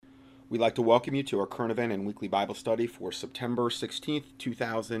We'd like to welcome you to our current event and weekly Bible study for September 16th,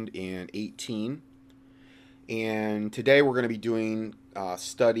 2018. And today we're going to be doing a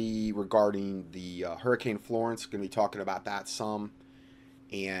study regarding the Hurricane Florence. We're going to be talking about that some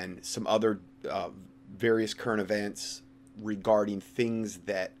and some other various current events regarding things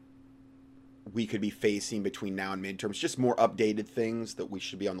that we could be facing between now and midterms. Just more updated things that we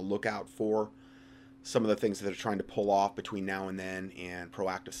should be on the lookout for. Some of the things that they're trying to pull off between now and then and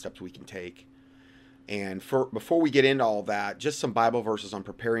proactive steps we can take. And before we get into all that, just some Bible verses on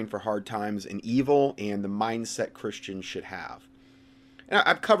preparing for hard times and evil and the mindset Christians should have. And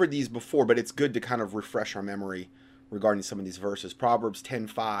I've covered these before, but it's good to kind of refresh our memory regarding some of these verses. Proverbs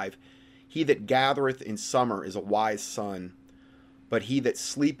 10:5, he that gathereth in summer is a wise son, but he that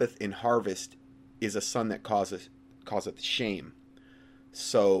sleepeth in harvest is a son that causeth shame.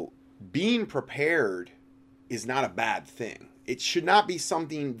 So being prepared is not a bad thing. It should not be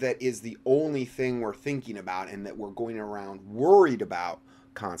something that is the only thing we're thinking about and that we're going around worried about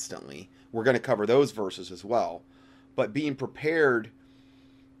constantly. We're going to cover those verses as well. But being prepared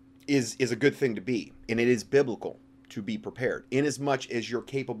is a good thing to be. And it is biblical to be prepared, in as much as you're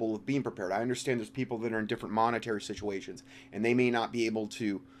capable of being prepared. I understand there's people that are in different monetary situations and they may not be able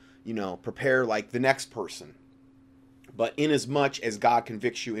to, prepare like the next person. But in as much as God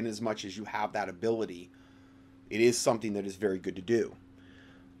convicts you, in as much as you have that ability, it is something that is very good to do.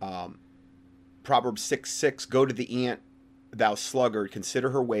 Proverbs 6:6, go to the ant, thou sluggard, consider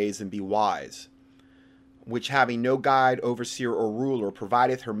her ways and be wise, which having no guide, overseer, or ruler,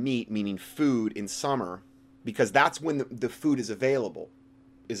 provideth her meat, meaning food, in summer, because that's when the food is available,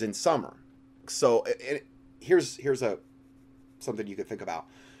 is in summer. So here's something you could think about.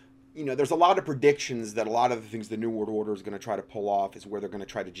 There's a lot of predictions that a lot of the things the New World Order is going to try to pull off is where they're going to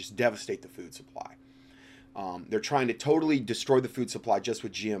try to just devastate the food supply. They're trying to totally destroy the food supply just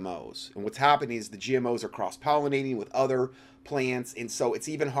with GMOs. And what's happening is the GMOs are cross-pollinating with other plants, and so it's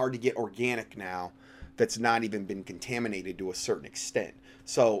even hard to get organic now that's not even been contaminated to a certain extent.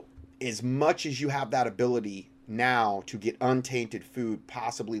 So as much as you have that ability now to get untainted food,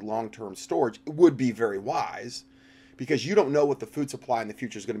 possibly long-term storage, it would be very wise, because you don't know what the food supply in the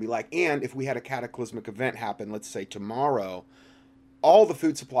future is going to be like. And if we had a cataclysmic event happen, let's say tomorrow, all the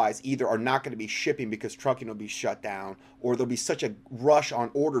food supplies either are not going to be shipping because trucking will be shut down, or there'll be such a rush on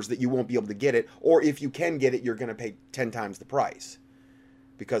orders that you won't be able to get it. Or if you can get it, you're going to pay 10 times the price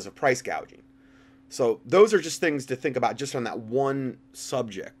because of price gouging. So those are just things to think about just on that one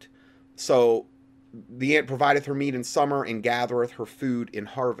subject. So the ant provideth her meat in summer and gathereth her food in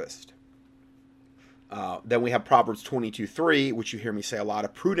harvest. Then we have Proverbs 22:3, which you hear me say a lot. A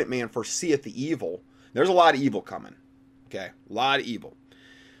prudent man foreseeth the evil. There's a lot of evil coming. Okay, a lot of evil.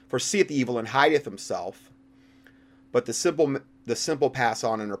 Foreseeth the evil and hideth himself, but the simple pass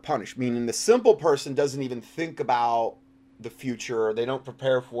on and are punished. Meaning the simple person doesn't even think about the future. They don't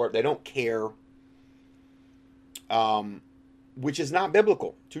prepare for it. They don't care. Which is not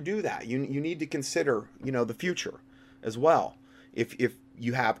biblical to do that. You need to consider, the future as well. If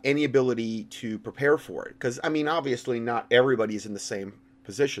you have any ability to prepare for it. Because, obviously not everybody is in the same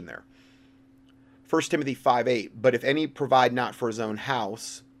position there. 1 Timothy 5:8, but if any provide not for his own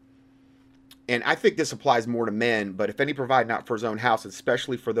house, and I think this applies more to men, but if any provide not for his own house,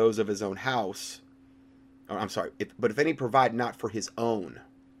 especially for those of his own house, but if any provide not for his own.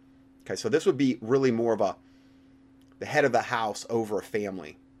 Okay, so this would be really more of the head of the house over a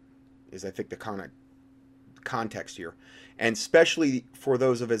family, is I think the kind of context here. And especially for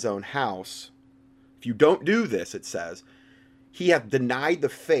those of his own house, if you don't do this, it says, he hath denied the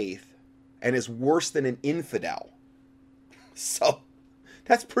faith and is worse than an infidel. So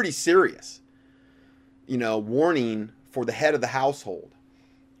that's pretty serious. Warning for the head of the household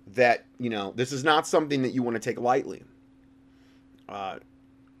that, this is not something that you want to take lightly.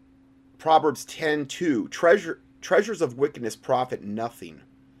 Proverbs 10:2, treasures of wickedness profit nothing,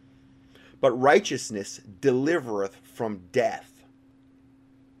 but righteousness delivereth from death.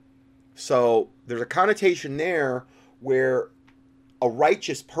 So there's a connotation there where a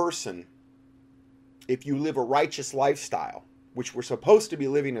righteous person, if you live a righteous lifestyle, which we're supposed to be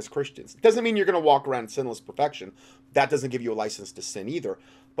living as Christians, it doesn't mean you're going to walk around in sinless perfection. That doesn't give you a license to sin either.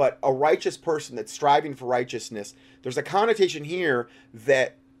 But a righteous person that's striving for righteousness, there's a connotation here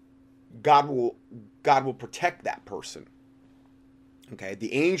that God will protect that person. Okay,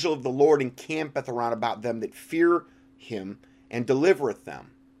 the angel of the Lord encampeth around about them that fear him and delivereth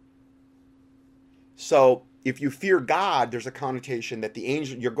them. So if you fear God, there's a connotation that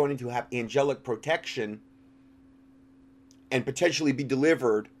you're going to have angelic protection and potentially be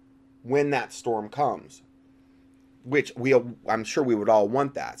delivered when that storm comes. which I'm sure we would all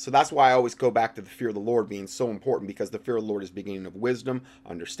want that. So that's why I always go back to the fear of the Lord being so important, because the fear of the Lord is the beginning of wisdom,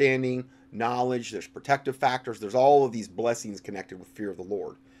 understanding, knowledge. There's protective factors. There's all of these blessings connected with fear of the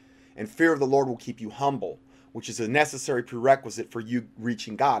Lord. And fear of the Lord will keep you humble, which is a necessary prerequisite for you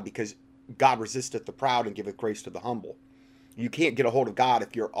reaching God, because God resisteth the proud and giveth grace to the humble. You can't get a hold of God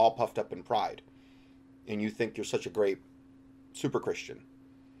if you're all puffed up in pride and you think you're such a great super Christian.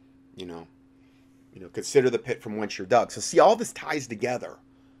 Consider the pit from whence you're dug. So see, all this ties together.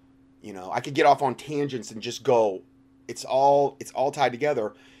 I could get off on tangents and just go, it's all tied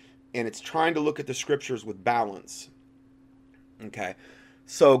together, and it's trying to look at the scriptures with balance. Okay.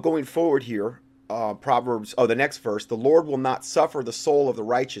 So going forward here, Proverbs, the next verse, the Lord will not suffer the soul of the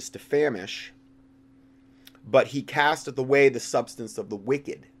righteous to famish, but he casteth away the substance of the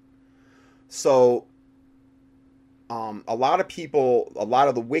wicked. So a lot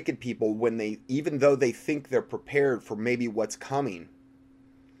of the wicked people, even though they think they're prepared for maybe what's coming,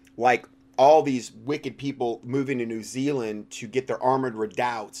 like all these wicked people moving to New Zealand to get their armored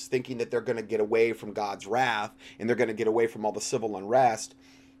redoubts, thinking that they're going to get away from God's wrath and they're going to get away from all the civil unrest.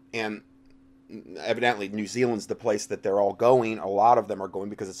 And evidently New Zealand's the place that they're all going. A lot of them are going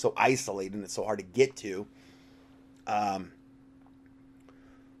because it's so isolated and it's so hard to get to.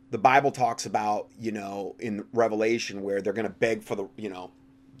 The Bible talks about, in Revelation, where they're going to beg for the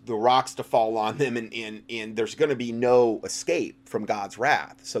rocks to fall on them, and there's going to be no escape from God's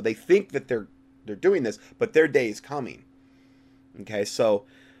wrath. So they think that they're doing this, but their day is coming. Okay, so,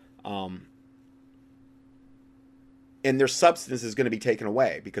 and their substance is going to be taken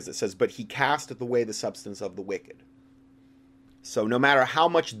away, because it says, but he casteth away the substance of the wicked. So no matter how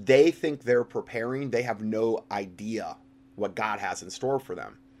much they think they're preparing, they have no idea what God has in store for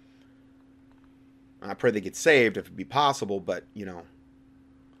them. I pray they get saved if it be possible, but,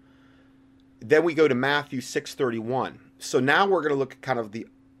 Then we go to Matthew 6:31. So now we're going to look at kind of the,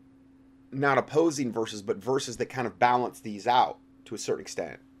 not opposing verses, but verses that kind of balance these out to a certain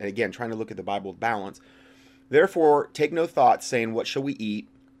extent. And again, trying to look at the Bible with balance. Therefore, take no thought, saying, what shall we eat?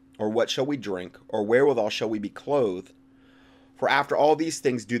 Or what shall we drink? Or wherewithal shall we be clothed? For after all these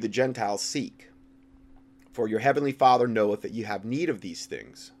things do the Gentiles seek. For your heavenly Father knoweth that you have need of these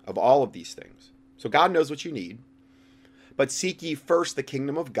things, of all of these things. So God knows what you need. But seek ye first the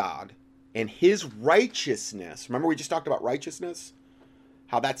kingdom of God and his righteousness. Remember we just talked about righteousness?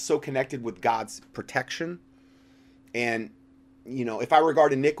 How that's so connected with God's protection. And, if I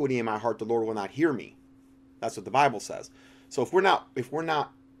regard iniquity in my heart, the Lord will not hear me. That's what the Bible says. So if we're not,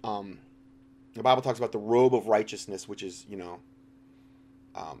 the Bible talks about the robe of righteousness, which is,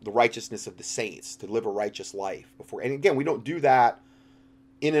 the righteousness of the saints, to live a righteous life before. And again, we don't do that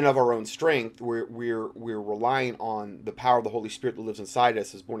in and of our own strength. We're relying on the power of the Holy Spirit that lives inside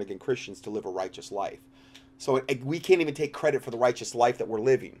us as born again Christians to live a righteous life. So we can't even take credit for the righteous life that we're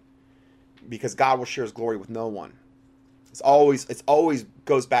living, because God will share his glory with no one. It's always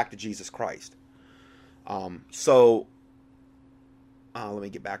goes back to Jesus Christ. Let me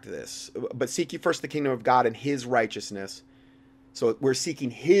get back to this. But seek ye first the kingdom of God and his righteousness. So we're seeking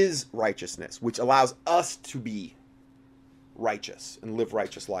his righteousness, which allows us to be righteous and live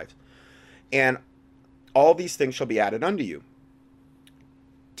righteous lives. And all these things shall be added unto you.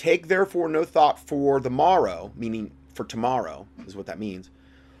 Take therefore no thought for the morrow, meaning for tomorrow is what that means.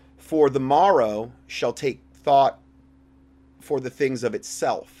 For the morrow shall take thought for the things of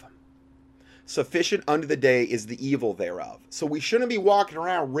itself. Sufficient unto the day is the evil thereof. So we shouldn't be walking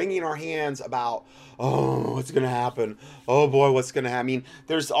around wringing our hands about, oh, what's going to happen? Oh boy, what's going to happen? I mean,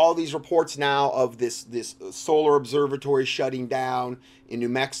 there's all these reports now of this solar observatory shutting down in New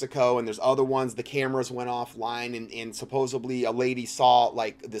Mexico, and there's other ones, the cameras went offline, and supposedly a lady saw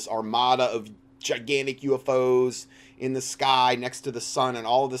like this armada of gigantic UFOs in the sky next to the sun and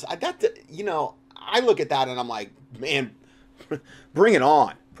all of this. I look at that and I'm like, man, bring it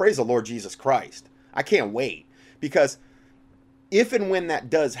on. Praise the Lord Jesus Christ. I can't wait, because if and when that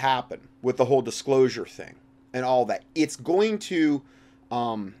does happen with the whole disclosure thing and all that, it's going to,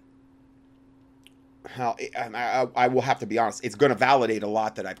 I will have to be honest, it's going to validate a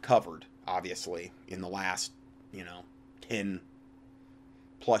lot that I've covered, obviously, in the last, 10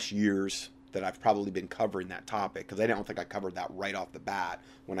 plus years that I've probably been covering that topic, because I don't think I covered that right off the bat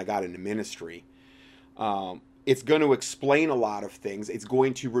when I got into ministry. It's going to explain a lot of things. It's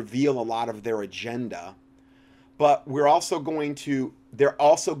going to reveal a lot of their agenda. But they're also going to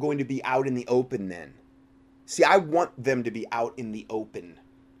be out in the open then. See, I want them to be out in the open,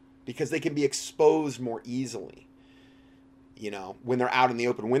 because they can be exposed more easily, when they're out in the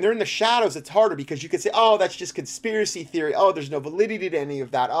open. When they're in the shadows, it's harder, because you can say, oh, that's just conspiracy theory. Oh, there's no validity to any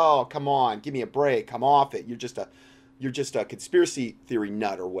of that. Oh, come on, give me a break. Come off it. You're just you're just a conspiracy theory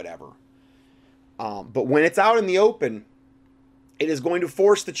nut or whatever. But when it's out in the open, it is going to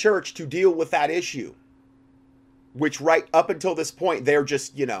force the church to deal with that issue, which right up until this point, they're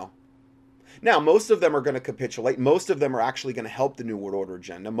just, now most of them are going to capitulate. Most of them are actually going to help the New World Order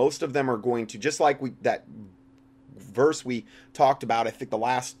agenda. Most of them are going to, just like that verse we talked about, I think the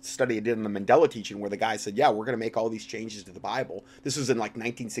last study I did on the Mandela teaching, where the guy said, yeah, we're going to make all these changes to the Bible. This was in like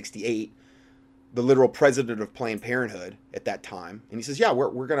 1968. The literal president of Planned Parenthood at that time, and he says, "Yeah,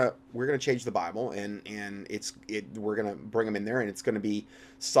 we're gonna change the Bible, and we're gonna bring them in there, and it's gonna be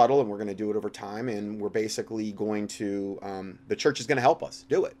subtle, and we're gonna do it over time, and we're basically going to the church is gonna help us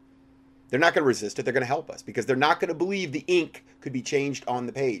do it. They're not gonna resist it. They're gonna help us because they're not gonna believe the ink could be changed on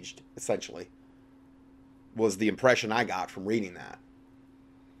the page. Essentially, was the impression I got from reading that.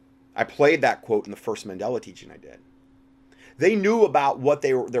 I played that quote in the first Mandela teaching I did." They knew about what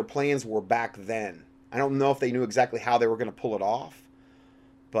their plans were back then. I don't know if they knew exactly how they were going to pull it off,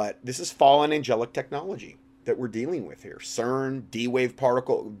 but this is fallen angelic technology that we're dealing with here. CERN, D-wave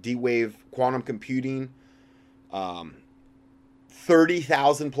quantum computing,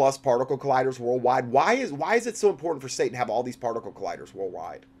 30,000 plus particle colliders worldwide. Why is it so important for Satan to have all these particle colliders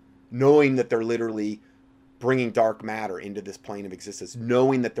worldwide, knowing that they're literally bringing dark matter into this plane of existence,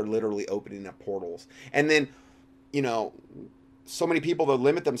 knowing that they're literally opening up portals, and then so many people that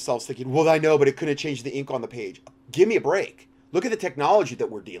limit themselves thinking, well, I know, but it couldn't change the ink on the page. Give me a break. Look at the technology that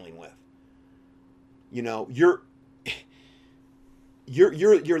we're dealing with. You're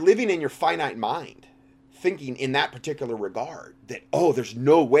living in your finite mind, thinking in that particular regard that, oh, there's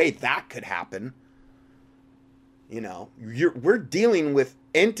no way that could happen. We're dealing with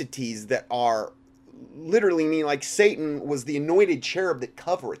entities that are literally, mean like Satan was the anointed cherub that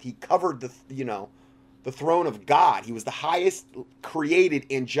covereth. He covered the throne of God. He was the highest created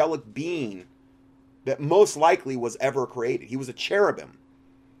angelic being that most likely was ever created. He was a cherubim.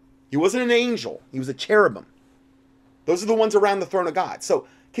 He wasn't an angel. He was a cherubim. Those are the ones around the throne of God. So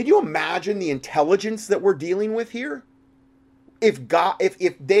can you imagine the intelligence that we're dealing with here? If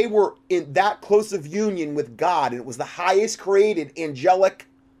they were in that close of union with God, and it was the highest created angelic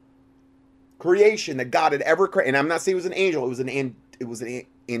creation that God had ever created, and I'm not saying it was an angel, it was an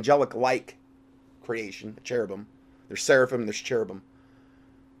angelic like creation, a cherubim. There's seraphim, there's cherubim,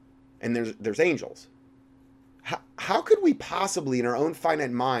 and there's angels. How could we possibly, in our own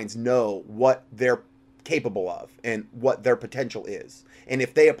finite minds, know what they're capable of and what their potential is? And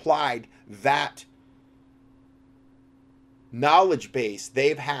if they applied that knowledge base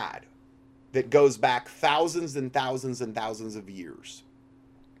they've had that goes back thousands and thousands and thousands of years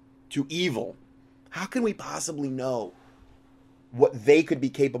to evil, how can we possibly know what they could be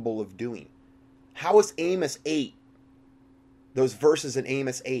capable of doing? How is Amos 8, those verses in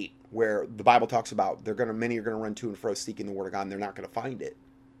Amos 8, where the Bible talks about many are going to run to and fro seeking the word of God and they're not going to find it?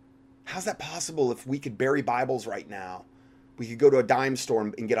 How's that possible if we could bury Bibles right now? We could go to a dime store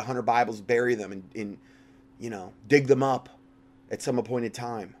and get 100 Bibles, bury them, and dig them up at some appointed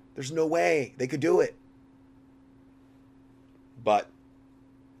time. There's no way they could do it. But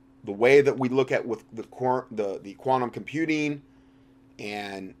the way that we look at with the quantum computing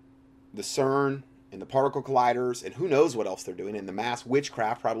and the CERN and the particle colliders, and who knows what else they're doing, and the mass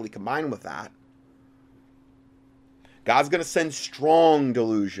witchcraft probably combined with that, God's going to send strong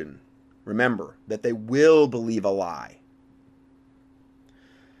delusion. Remember that they will believe a lie.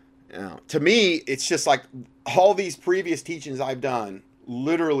 Now, to me, it's just like all these previous teachings I've done,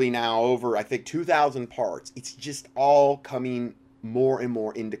 literally now over, I think, 2,000 parts. It's just all coming more and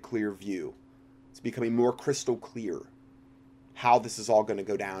more into clear view. It's becoming more crystal clear how this is all going to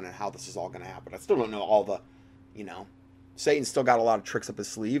go down and how this is all going to happen. I still don't know all the, Satan's still got a lot of tricks up his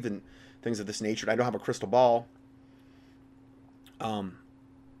sleeve and things of this nature. I don't have a crystal ball.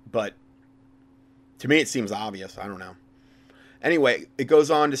 But to me, it seems obvious. I don't know. Anyway, it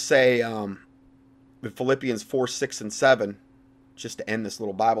goes on to say in Philippians 4, 6, and 7, just to end this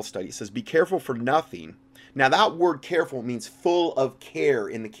little Bible study, it says, be careful for nothing. Now, that word careful means full of care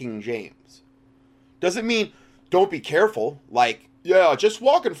in the King James. Doesn't mean don't be careful. Like, yeah, just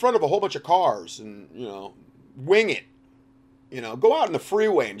walk in front of a whole bunch of cars and, wing it. Go out in the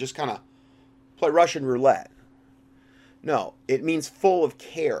freeway and just kind of play Russian roulette. No, it means full of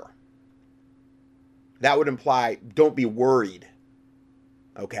care. That would imply don't be worried.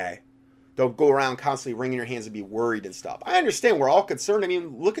 Okay? Don't go around constantly wringing your hands and be worried and stuff. I understand we're all concerned. I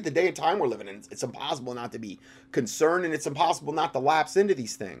mean, look at the day and time we're living in. It's impossible not to be concerned, and it's impossible not to lapse into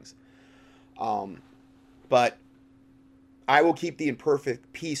these things. But I will keep thee in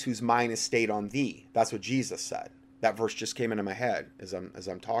perfect peace whose mind is stayed on thee. That's what Jesus said. That verse just came into my head as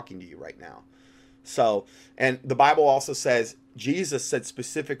I'm talking to you right now. So, and the Bible also says, Jesus said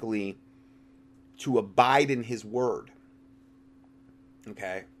specifically to abide in his word.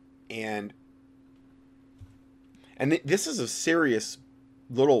 Okay? And this is a serious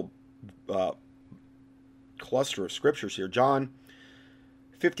little cluster of scriptures here. John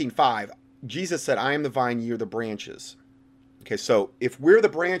 15:5, Jesus said, I am the vine, ye are the branches. Okay, so if we're the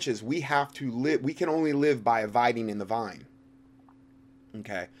branches, we have to live, we can only live by abiding in the vine.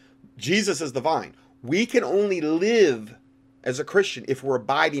 Okay, Jesus is the vine. We can only live as a Christian if we're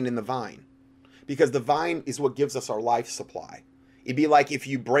abiding in the vine, because the vine is what gives us our life supply. It'd be like if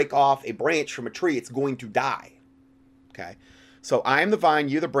you break off a branch from a tree, it's going to die. Okay, so I am the vine,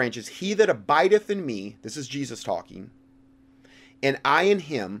 you the branches. He that abideth in me, this is Jesus talking, and I in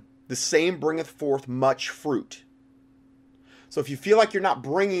him, the same bringeth forth much fruit. So if you feel like you're not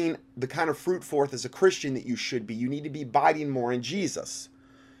bringing the kind of fruit forth as a Christian that you should be, you need to be abiding more in Jesus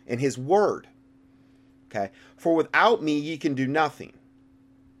and his word. Okay, for without me ye can do nothing.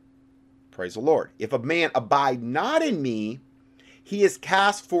 Praise the Lord. If a man abide not in me, he is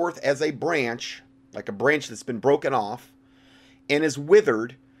cast forth as a branch, like a branch that's been broken off, and is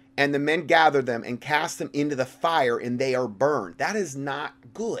withered, and the men gather them and cast them into the fire, and they are burned. That is not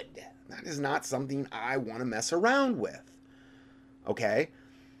good. That is not something I want to mess around with. Okay?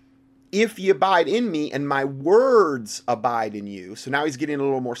 If ye abide in me, and my words abide in you. So now he's getting a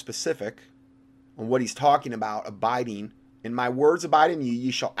little more specific on what he's talking about, abiding. And my words abide in you,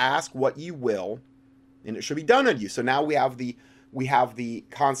 ye shall ask what ye will, and it shall be done unto you. So now we have the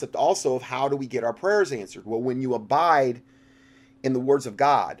concept also of how do we get our prayers answered. Well, when you abide in the words of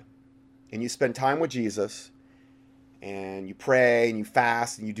God, and you spend time with Jesus, and you pray, and you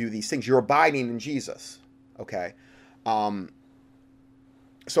fast, and you do these things, you're abiding in Jesus. Okay?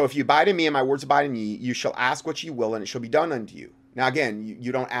 So if you abide in me, and my words abide in you, you shall ask what ye will, and it shall be done unto you. Now again,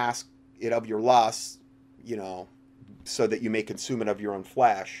 you don't ask it of your lusts, so that you may consume it of your own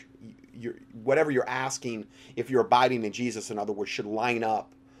flesh. Whatever you're asking, if you're abiding in Jesus, in other words, should line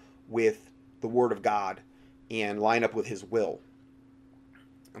up with the word of God and line up with his will.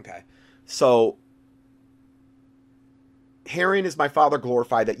 Okay, so herein is my Father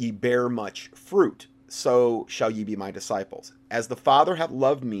glorified, that ye bear much fruit, so shall ye be my disciples. As the Father hath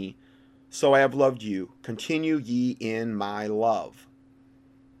loved me, so I have loved you. Continue ye in my love.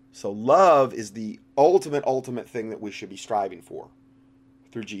 So love is the ultimate thing that we should be striving for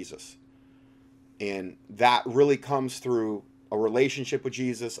through Jesus. And that really comes through a relationship with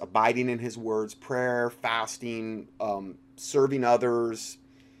Jesus, abiding in his words, prayer, fasting, serving others,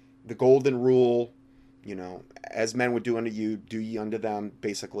 the golden rule, as men would do unto you, do ye unto them,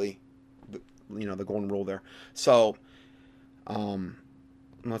 basically, the golden rule there. So,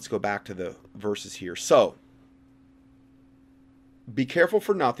 let's go back to the verses here. So, be careful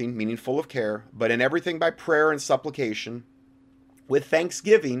for nothing, meaning full of care, but in everything by prayer and supplication, with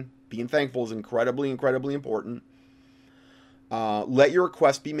thanksgiving, being thankful is incredibly important. Let your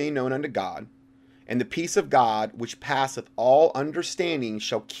requests be made known unto God, and the peace of God, which passeth all understanding,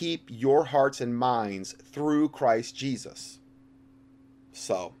 shall keep your hearts and minds through Christ Jesus.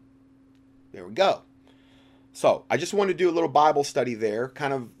 So, there we go. So, I just want to do a little Bible study there,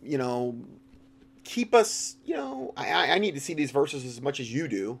 kind of, keep us, I need to see these verses as much as you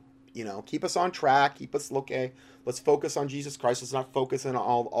do, keep us on track, keep us, okay, let's focus on Jesus Christ, let's not focus on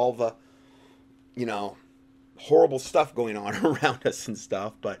all the, horrible stuff going on around us and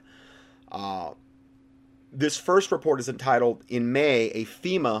stuff, but this first report is entitled, in May, a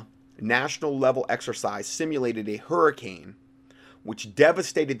FEMA national level exercise simulated a hurricane which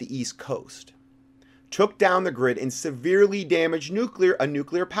devastated the East Coast, took down the grid, and severely damaged a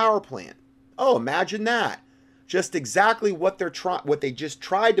nuclear power plant. Oh, imagine that. Just exactly what they just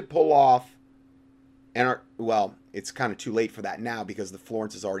tried to pull off. And it's kind of too late for that now, because the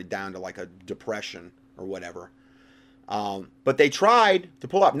Florence is already down to like a depression or whatever. But they tried to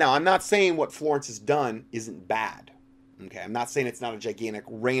pull up. Now, I'm not saying what Florence has done isn't bad. Okay, I'm not saying it's not a gigantic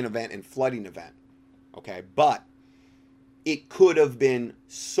rain event and flooding event. Okay, but it could have been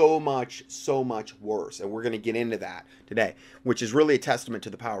so much worse. And we're going to get into that today, which is really a testament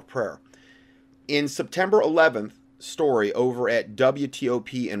to the power of prayer. In September 11th story over at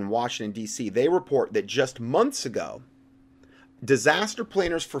WTOP in Washington, D.C., they report that just months ago, disaster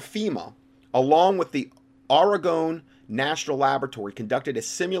planners for FEMA, along with the Oregon National Laboratory, conducted a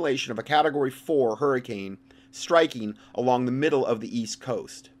simulation of a Category 4 hurricane striking along the middle of the East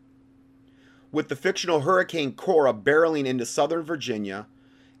Coast, with the fictional Hurricane Cora barreling into southern Virginia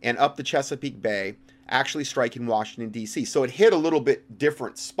and up the Chesapeake Bay, actually striking Washington, D.C. So it hit a little bit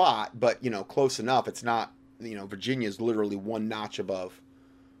different spot, but, close enough. It's not, Virginia is literally one notch above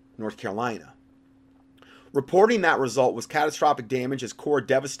North Carolina. Reporting that result was catastrophic damage as core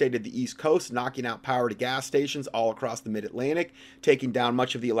devastated the East Coast, knocking out power to gas stations all across the mid-Atlantic, taking down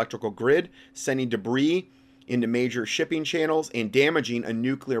much of the electrical grid, sending debris into major shipping channels, and damaging a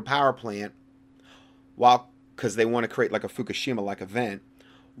nuclear power plant, while because they want to create like a Fukushima-like event,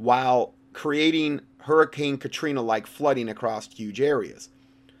 while creating Hurricane Katrina-like flooding across huge areas.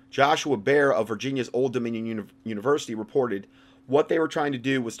 Joshua Baer of Virginia's Old Dominion University reported what they were trying to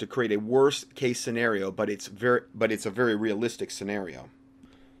do was to create a worst case scenario, but it's a very realistic scenario.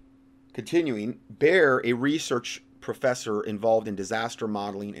 Continuing, Baer, a research professor involved in disaster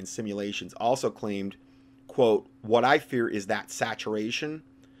modeling and simulations, also claimed, quote, "What I fear is that saturation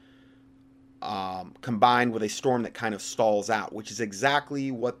combined with a storm that kind of stalls out," which is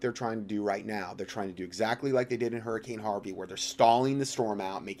exactly what they're trying to do right now. They're trying to do exactly like they did in Hurricane Harvey, where they're stalling the storm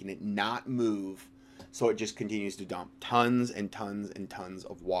out, making it not move, so it just continues to dump tons and tons and tons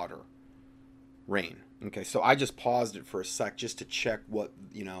of water, rain. Okay, so I just paused it for a sec just to check what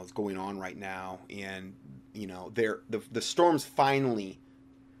is going on right now, and the storm's finally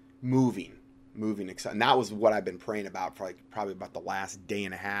moving, and that was what I've been praying about for probably about the last day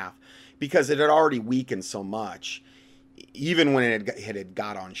and a half, because it had already weakened so much. Even when it had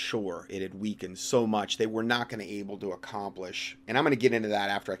got on shore, it had weakened so much they were not going to be able to accomplish. And I'm going to get into that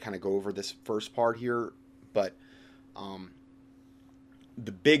after I kind of go over this first part here. But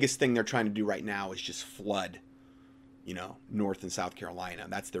the biggest thing they're trying to do right now is just flood, North and South Carolina.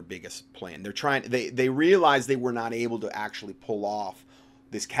 That's their biggest plan. They realized they were not able to actually pull off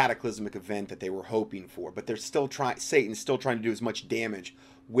this cataclysmic event that they were hoping for. But they're still Satan's still trying to do as much damage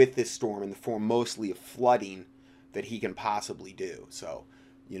with this storm in the form mostly of flooding that he can possibly do. So,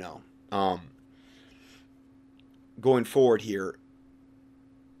 going forward here.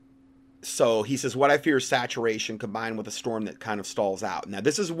 So he says, what I fear is saturation combined with a storm that kind of stalls out. Now,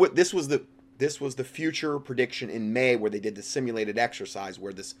 this was the future prediction in May, where they did the simulated exercise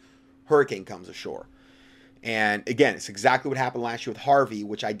where this hurricane comes ashore. And again, it's exactly what happened last year with Harvey,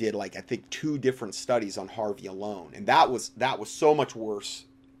 which I did I think 2 different studies on Harvey alone. And that was so much worse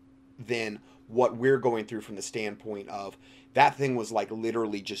than what we're going through from the standpoint of that thing was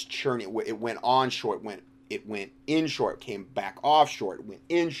literally just churning. It went onshore, it went inshore, it came back offshore, it went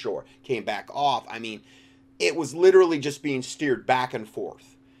inshore, came back off. I mean, it was literally just being steered back and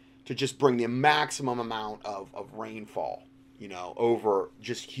forth to just bring the maximum amount of rainfall, over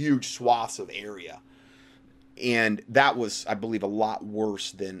just huge swaths of area. And that was, I believe, a lot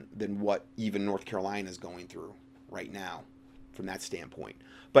worse than what even North Carolina is going through right now from that standpoint.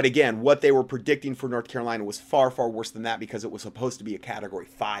 But again, what they were predicting for North Carolina was far, far worse than that, because it was supposed to be a Category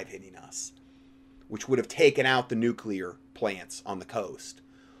 5 hitting us, which would have taken out the nuclear plants on the coast,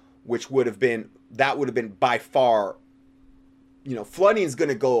 which would have been by far, flooding is going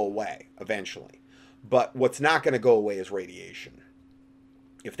to go away eventually. But what's not going to go away is radiation.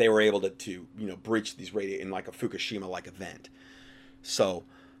 If they were able to breach these in like a Fukushima-like event. So,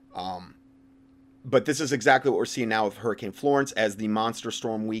 but this is exactly what we're seeing now with Hurricane Florence, as the monster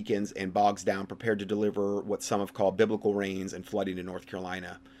storm weakens and bogs down, prepared to deliver what some have called biblical rains and flooding in North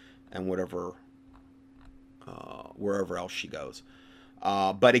Carolina and wherever else she goes.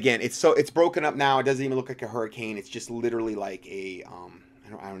 But again, it's broken up now. It doesn't even look like a hurricane. It's just literally like a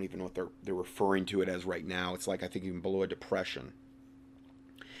I don't even know what they're referring to it as right now. It's I think even below a depression.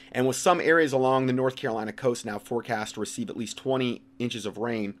 And with some areas along the North Carolina coast now forecast to receive at least 20 inches of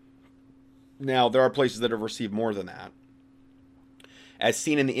rain. Now, there are places that have received more than that. As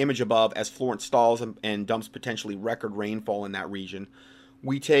seen in the image above, as Florence stalls and dumps potentially record rainfall in that region,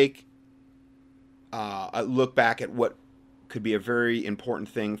 we take a look back at what could be a very important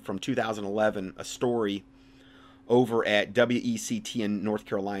thing from 2011, a story over at WECT in North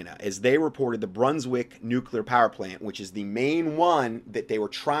Carolina, as they reported the Brunswick nuclear power plant, which is the main one that they were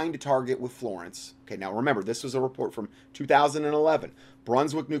trying to target with Florence. Okay, now remember, this was a report from 2011.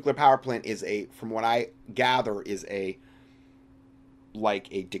 Brunswick nuclear power plant is from what I gather, is a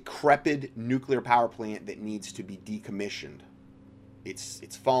decrepit nuclear power plant that needs to be decommissioned.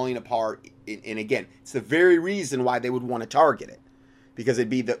 It's falling apart, and again, it's the very reason why they would want to target it, because it'd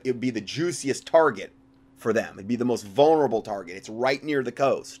be the juiciest target for them. It'd be the most vulnerable target. It's right near the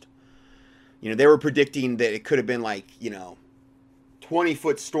coast. They were predicting that it could have been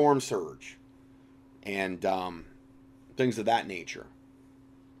 20-foot storm surge and things of that nature.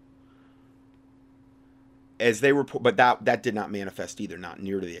 As they report, but that did not manifest either, not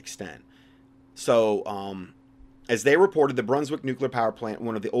near to the extent. So, as they reported, the Brunswick nuclear power plant,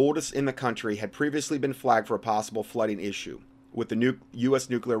 one of the oldest in the country, had previously been flagged for a possible flooding issue, with the U.S.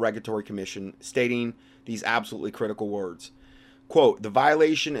 Nuclear Regulatory Commission stating these absolutely critical words. Quote, the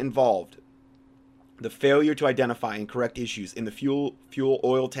violation involved The failure to identify and correct issues in the fuel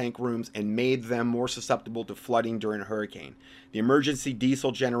oil tank rooms and made them more susceptible to flooding during a hurricane. The emergency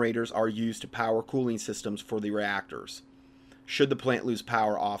diesel generators are used to power cooling systems for the reactors, should the plant lose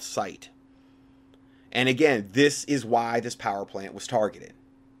power off-site. And again, this is why this power plant was targeted,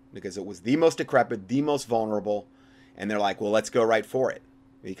 because it was the most decrepit, the most vulnerable, and they're like, well, let's go right for it,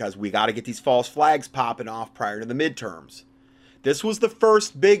 because we got to get these false flags popping off prior to the midterms. This was the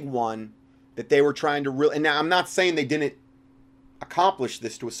first big one that they were trying to really, and now I'm not saying they didn't accomplish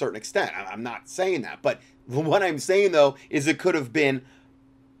this to a certain extent. I'm not saying that. But what I'm saying, though, is it could have been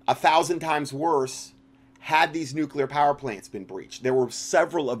 1,000 times worse had these nuclear power plants been breached. There were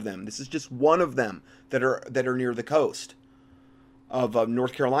several of them. This is just one of them that are near the coast of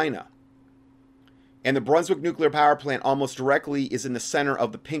North Carolina. And the Brunswick nuclear power plant almost directly is in the center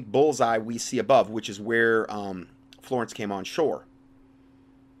of the pink bullseye we see above, which is where Florence came on shore.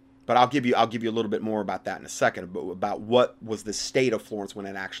 But I'll give you a little bit more about that in a second, about what was the state of Florence when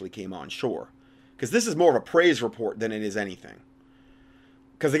it actually came on shore. Because this is more of a praise report than it is anything.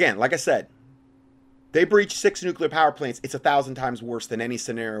 Because again, like I said, they breached 6 nuclear power plants. It's 1,000 times worse than any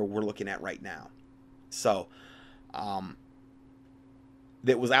scenario we're looking at right now. So,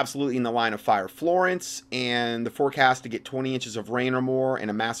 that was absolutely in the line of fire. Florence and the forecast to get 20 inches of rain or more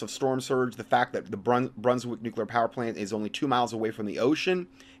and a massive storm surge. The fact that the Brunswick nuclear power plant is only 2 miles away from the ocean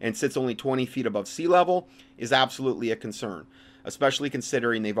and sits only 20 feet above sea level is absolutely a concern, especially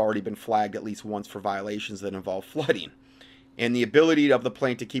considering they've already been flagged at least once for violations that involve flooding. And the ability of the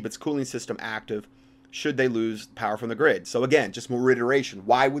plant to keep its cooling system active should they lose power from the grid. So again, just more reiteration.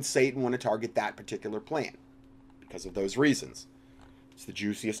 Why would Satan want to target that particular plant? Because of those reasons. It's the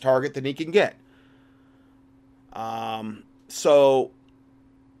juiciest target that he can get. So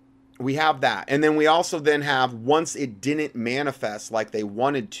we have that. And then we also then have, once it didn't manifest like they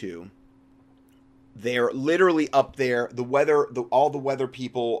wanted to, they're literally up there. The weather, all the weather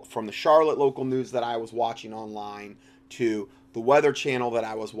people from the Charlotte local news that I was watching online to the Weather Channel that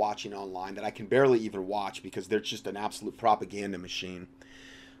I was watching online that I can barely even watch because they're just an absolute propaganda machine.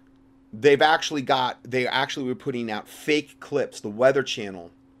 They actually were putting out fake clips, the Weather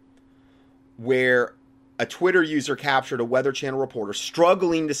Channel, where a Twitter user captured a Weather Channel reporter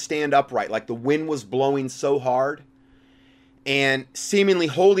struggling to stand upright, like the wind was blowing so hard, and seemingly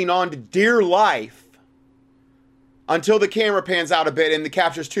holding on to dear life until the camera pans out a bit and it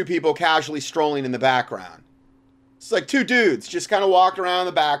captures 2 people casually strolling in the background. It's like 2 dudes just kind of walking around in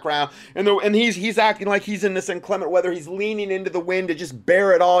the background, and he's acting like he's in this inclement weather. He's leaning into the wind to just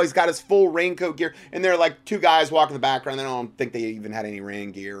bear it all. He's got his full raincoat gear, and there are like 2 guys walking in the background. They don't think they even had any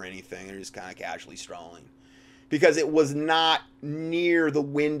rain gear or anything. They're just kind of casually strolling because it was not near the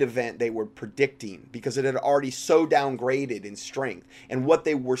wind event they were predicting, because it had already so downgraded in strength. And what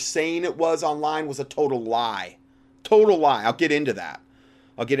they were saying it was online was a total lie. Total lie. I'll get into that.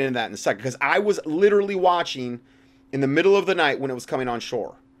 in a second, because I was literally watching in the middle of the night when it was coming on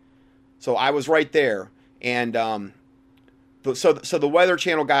shore. So I was right there. And so the Weather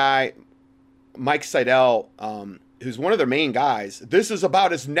Channel guy, Mike Seidel, who's one of their main guys, this is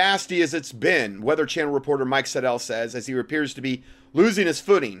about as nasty as it's been, Weather Channel reporter Mike Seidel says, as he appears to be losing his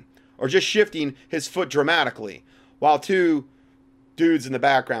footing or just shifting his foot dramatically, while 2 dudes in the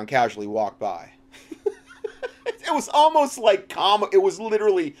background casually walk by. It was almost like comic. It was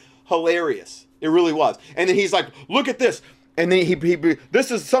literally hilarious. It really was. And then he's like, look at this. And then he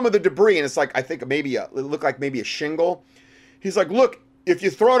this is some of the debris. And it's like, I think it looked like maybe a shingle. He's like, look, if you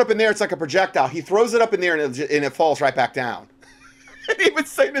throw it up in there, it's like a projectile. He throws it up in there and it falls right back down. And he was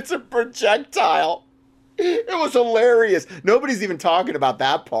saying it's a projectile. It was hilarious. Nobody's even talking about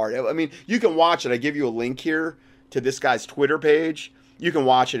that part. I mean, you can watch it. I give you a link here to this guy's Twitter page. You can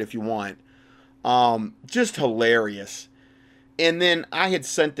watch it if you want. Just hilarious. And then I had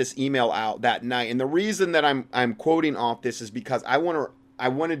sent this email out that night, and the reason that I'm quoting off this is because I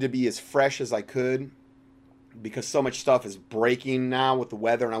wanted to be as fresh as I could, because so much stuff is breaking now with the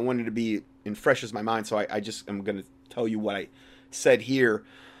weather, and I wanted to be in fresh as my mind. So I'm going to tell you what I said here.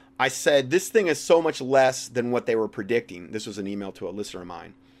 I said this thing is so much less than what they were predicting. This was an email to a listener of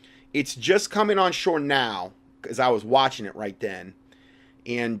mine. It's just coming on shore now, because I was watching it right then,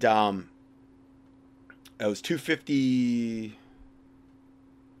 and it was 2:50.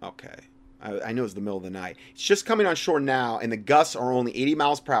 Okay. I know it's the middle of the night. It's just coming on shore now, and the gusts are only 80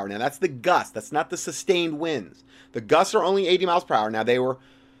 miles per hour. Now, that's the gust. That's not the sustained winds. The gusts are only 80 miles per hour. Now,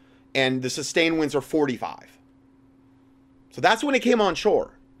 and the sustained winds are 45. So that's when it came on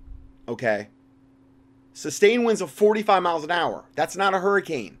shore. Okay? Sustained winds of 45 miles an hour. That's not a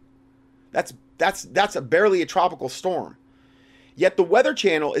hurricane. That's barely a tropical storm. Yet the Weather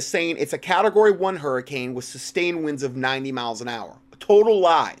Channel is saying it's a Category 1 hurricane with sustained winds of 90 miles an hour. Total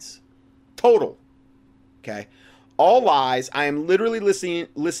lies. Total. Okay? All lies. I am literally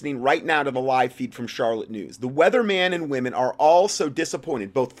listening right now to the live feed from Charlotte News. The weatherman and women are all so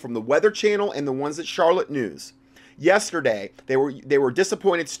disappointed, both from the Weather Channel and the ones at Charlotte News. Yesterday, they were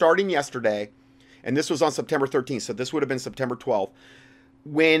disappointed starting yesterday, and this was on September 13th, so this would have been September 12th,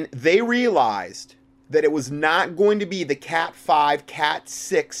 when they realized that it was not going to be the Cat 5, Cat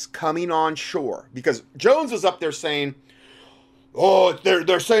 6 coming on shore. Because Jones was up there saying, oh,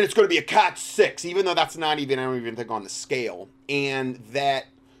 they're saying it's going to be a Cat 6, even though that's not even, I don't even think on the scale. And that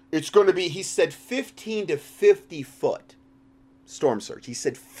it's going to be, he said 15 to 50 foot storm surge. He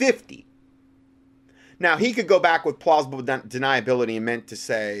said 50. Now, he could go back with plausible deniability and meant to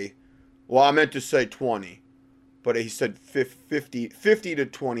say, well, I meant to say 20. But he said 50 to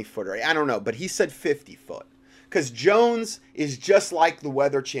 20 footer. I don't know, but he said 50 foot. Because Jones is just like the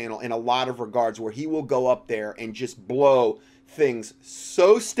Weather Channel in a lot of regards, where he will go up there and just blow things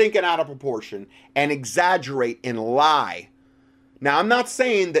so stinking out of proportion and exaggerate and lie. Now, I'm not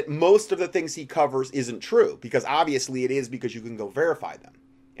saying that most of the things he covers isn't true, because obviously it is, because you can go verify them.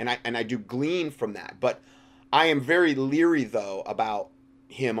 And I do glean from that. But I am very leery, though, about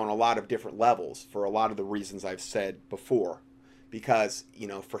him on a lot of different levels for a lot of the reasons I've said before. Because,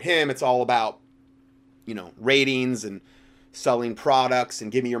 for him, it's all about, ratings and selling products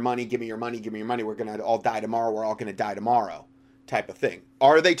and give me your money, give me your money, give me your money. We're going to all die tomorrow. We're all going to die tomorrow type of thing.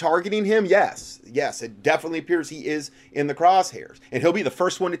 Are they targeting him? Yes. Yes, it definitely appears he is in the crosshairs. And he'll be the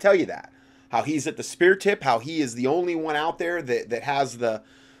first one to tell you that. How he's at the spear tip, how he is the only one out there that has the,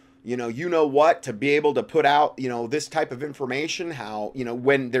 you know what, to be able to put out, this type of information, how,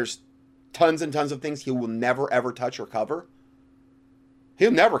 when there's tons and tons of things he will never, ever touch or cover.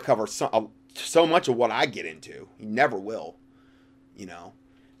 He'll never cover so much of what I get into. He never will.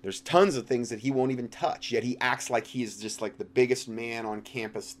 There's tons of things that he won't even touch, yet he acts like he is just like the biggest man on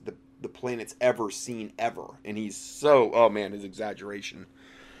campus the planet's ever seen ever. And he's so, oh man, his exaggeration.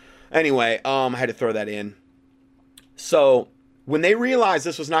 Anyway, I had to throw that in. So when they realized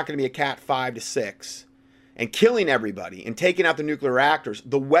this was not going to be a Cat 5 to 6 and killing everybody and taking out the nuclear reactors,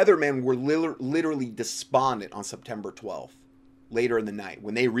 the weathermen were literally despondent on September 12th, later in the night,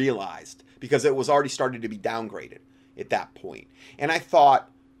 when they realized, because it was already started to be downgraded at that point. And I thought,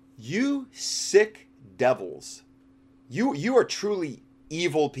 you sick devils, you are truly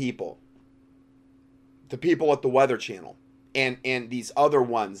evil people. The people at the Weather Channel and these other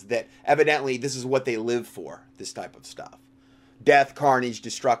ones that evidently this is what they live for, this type of stuff. Death, carnage,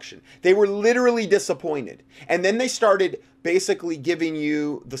 destruction. They were literally disappointed. And then they started basically giving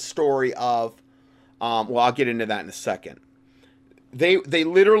you the story of, well, I'll get into that in a second. They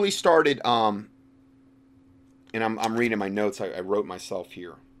literally started, and I'm reading my notes I wrote myself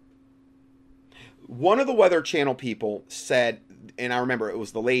here. One of the Weather Channel people said, and I remember it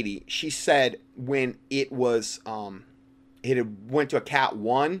was the lady, she said when it was, it had went to a Cat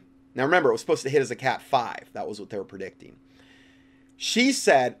 1. Now remember, it was supposed to hit as a Cat 5. That was what they were predicting. She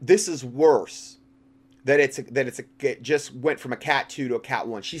said this is worse, that it just went from a Cat 2 to a Cat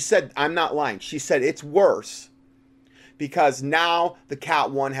 1. She said, I'm not lying. She said it's worse because now the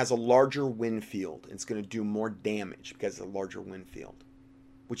Cat 1 has a larger wind field. It's going to do more damage because of a larger wind field,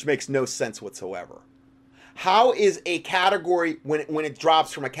 which makes no sense whatsoever. How is a category, when it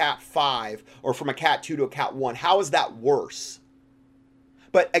drops from a Cat 5 or from a Cat 2 to a Cat 1, how is that worse?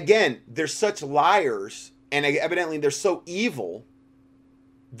 But again, they're such liars, and evidently they're so evil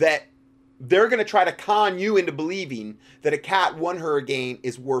that they're going to try to con you into believing that a Cat 1 hurricane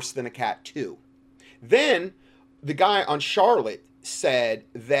is worse than a Cat 2. Then the guy on Charlotte said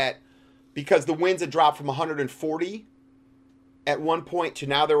that because the winds had dropped from 140 at one point to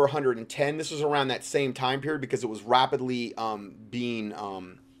now they were 110. This was around that same time period because it was rapidly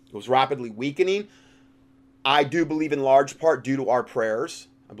weakening. I do believe in large part due to our prayers.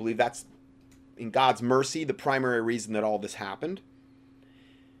 I believe that's in God's mercy the primary reason that all this happened.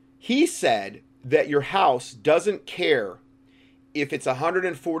 He said that your house doesn't care if it's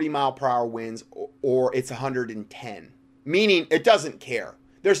 140 mile per hour winds or it's 110. Meaning it doesn't care.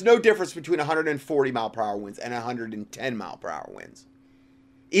 There's no difference between 140 mile per hour winds and 110 mile per hour winds.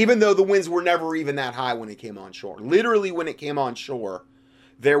 Even though the winds were never even that high when it came on shore. Literally when it came on shore,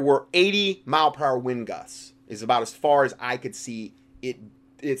 there were 80 mile per hour wind gusts. Is about as far as I could see it.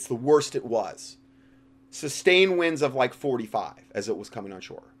 It's the worst it was. Sustained winds of like 45 as it was coming on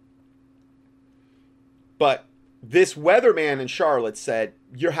shore. But this weatherman in Charlotte said,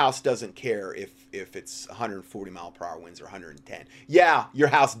 your house doesn't care if it's 140 mile per hour winds or 110. Yeah, your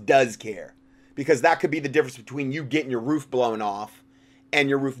house does care. because that could be the difference between you getting your roof blown off and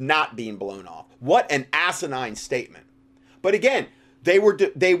your roof not being blown off. What an asinine statement. But again, they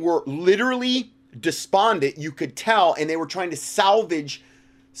were literally despondent, you could tell, and they were trying to salvage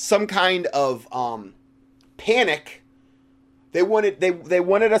some kind of panic. They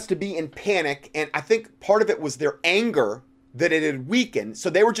wanted us to be in panic, and I think part of it was their anger that it had weakened. So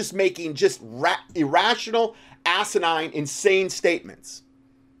they were just making just irrational, asinine, insane statements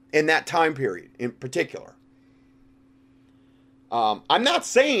in that time period in particular. I'm not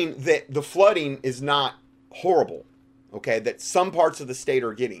saying that the flooding is not horrible, okay, that some parts of the state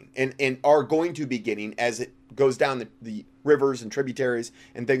are getting and are going to be getting as it goes down the rivers and tributaries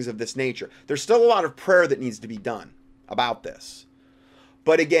and things of this nature. There's still a lot of prayer that needs to be done about this.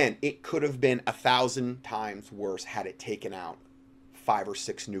 But again, it could have been 1,000 times worse had it taken out 5 or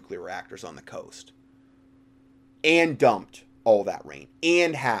 6 nuclear reactors on the coast and dumped all that rain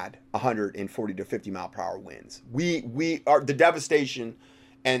and had 140 to 50 mile per hour winds. We are the devastation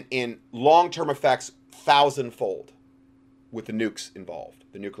and in long-term effects 1,000-fold with the nukes involved,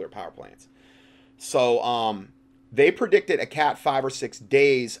 the nuclear power plants. So they predicted a Cat 5 or 6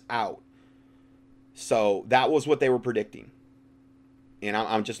 days out. So that was what they were predicting. And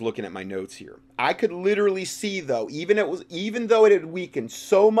I'm just looking at my notes here. I could literally see, though, even though it had weakened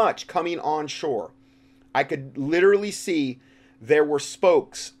so much coming onshore, I could literally see there were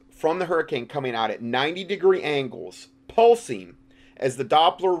spokes from the hurricane coming out at 90-degree angles, pulsing, as the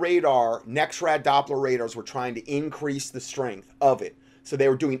Doppler radar, NEXRAD Doppler radars were trying to increase the strength of it. So they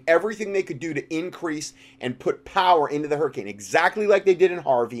were doing everything they could do to increase and put power into the hurricane, exactly like they did in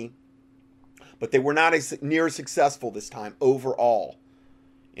Harvey. But they were not near as successful this time overall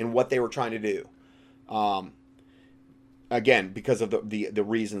in what they were trying to do. Again, because of the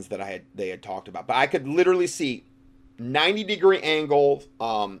reasons that they had talked about. But I could literally see 90-degree angle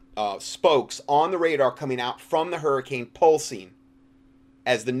spokes on the radar coming out from the hurricane, pulsing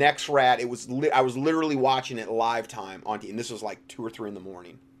as the NEXRAD. I was literally watching it live time on TV, and this was like 2 or 3 in the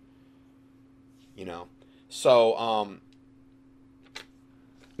morning. You know, so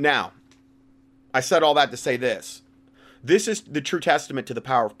now I said all that to say this. This is the true testament to the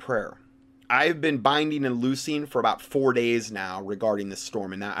power of prayer. I've been binding and loosing for about 4 days now regarding this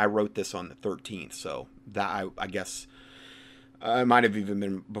storm, and I wrote this on the 13th, so that I guess it might have even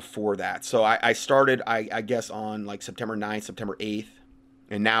been before that. So I started, I guess, on like September 9th, September 8th,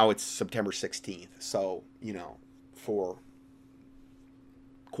 and now it's September 16th. So, you know, for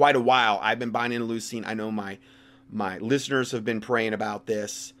quite a while, I've been binding and loosing. I know my listeners have been praying about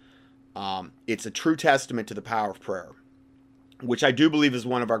this. It's a true testament to the power of prayer, which I do believe is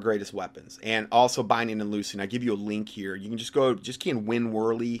one of our greatest weapons. And also binding and loosing. I give you a link here. You can just key in Win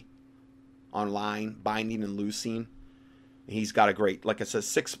Worley online, binding and loosing. And he's got a great, like I said,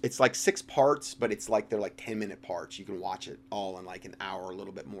 it's like 6 parts, but it's like they're like 10-minute parts. You can watch it all in like an hour, a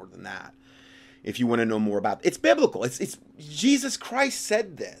little bit more than that. If you want to know more about it. It's biblical. It's Jesus Christ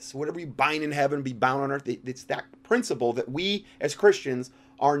said this. Whatever you bind in heaven, be bound on earth. It's that principle that we as Christians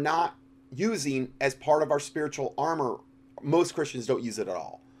are not using as part of our spiritual armor. Most Christians don't use it at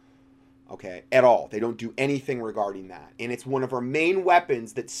all. Okay? At all. They don't do anything regarding that. And it's one of our main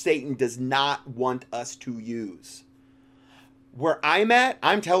weapons that Satan does not want us to use. Where I'm at,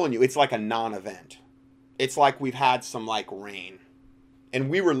 I'm telling you, it's like a non-event. It's like we've had some like rain. And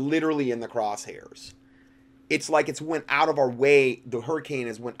we were literally in the crosshairs. It's like it's went out of our way. The hurricane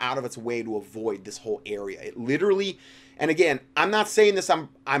has went out of its way to avoid this whole area. It literally, and again, I'm not saying this,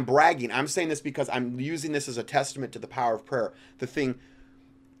 I'm bragging. I'm saying this because I'm using this as a testament to the power of prayer. The thing,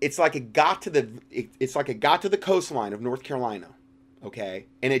 it's like it got to the coastline of North Carolina, okay?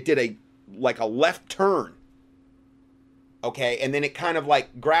 And it did a left turn. Okay, and then it kind of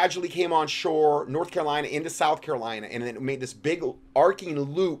like gradually came on shore, North Carolina into South Carolina, and then it made this big arcing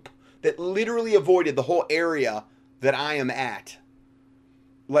loop that literally avoided the whole area that I am at.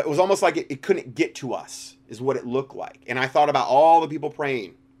 It was almost like it couldn't get to us, is what it looked like. And I thought about all the people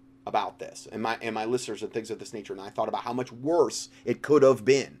praying about this, and my listeners and things of this nature, and I thought about how much worse it could have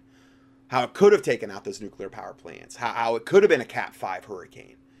been, how it could have taken out those nuclear power plants, how it could have been a Cat 5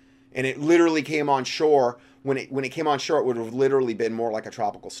 hurricane. And it literally came on shore. When it came on shore, it would have literally been more like a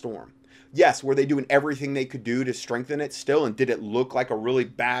tropical storm. Yes, were they doing everything they could do to strengthen it still? And did it look like a really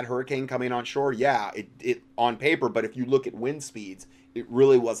bad hurricane coming on shore? Yeah, it on paper. But if you look at wind speeds, it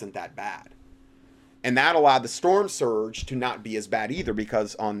really wasn't that bad. And that allowed the storm surge to not be as bad either,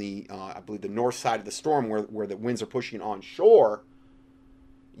 because on the, I believe, the north side of the storm where the winds are pushing on shore,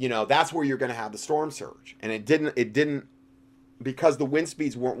 you know, that's where you're going to have the storm surge. And it didn't. Because the wind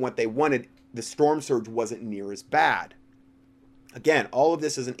speeds weren't what they wanted, the storm surge wasn't near as bad. Again, all of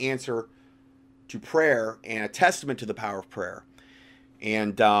this is an answer to prayer and a testament to the power of prayer.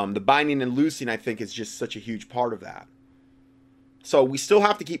 And the binding and loosing, I think, is just such a huge part of that. So we still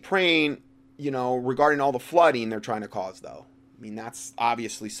have to keep praying, regarding all the flooding they're trying to cause, though. I mean, that's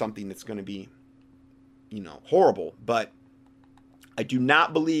obviously something that's going to be, horrible. But I do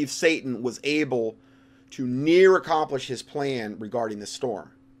not believe Satan was able to near accomplish his plan regarding the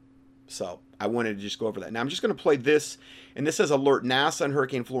storm. So I wanted to just go over that. Now I'm just going to play this, and this says alert NASA and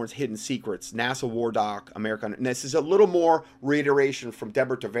Hurricane Florence hidden secrets, NASA War Doc, America. And this is a little more reiteration from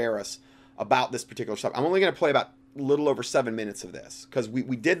Deborah Tavares about this particular stuff. I'm only going to play about a little over 7 minutes of this because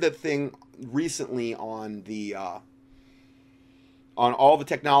we did the thing recently on the on all the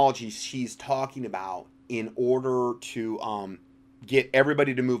technologies she's talking about in order to get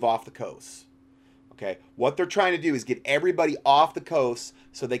everybody to move off the coast. Okay, what they're trying to do is get everybody off the coast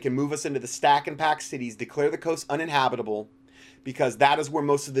so they can move us into the stack and pack cities, declare the coast uninhabitable, because that is where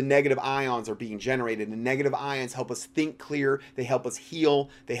most of the negative ions are being generated. And negative ions help us think clear, they help us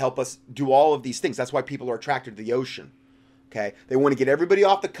heal, they help us do all of these things. That's why people are attracted to the ocean. Okay, they want to get everybody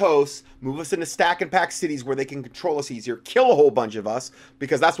off the coast, move us into stack and pack cities where they can control us easier, kill a whole bunch of us,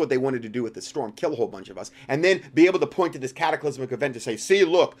 because that's what they wanted to do with the storm, kill a whole bunch of us, and then be able to point to this cataclysmic event to say, see,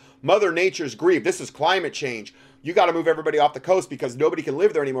 look, Mother Nature's grieved. This is climate change. You got to move everybody off the coast because nobody can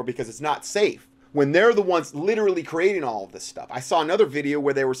live there anymore because it's not safe. When they're the ones literally creating all of this stuff. I saw another video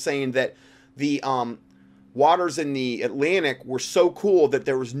where they were saying that the waters in the Atlantic were so cool that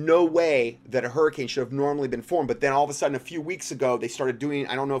there was no way that a hurricane should have normally been formed. But then all of a sudden, a few weeks ago, they started doing,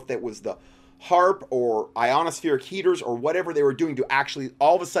 I don't know if that was the HAARP or ionospheric heaters or whatever they were doing to actually,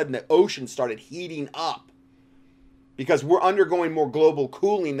 all of a sudden, the ocean started heating up. Because we're undergoing more global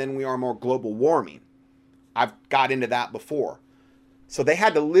cooling than we are more global warming. I've got into that before. So they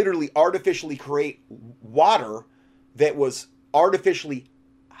had to literally artificially create water that was artificially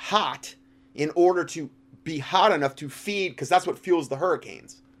hot in order to be hot enough to feed, because that's what fuels the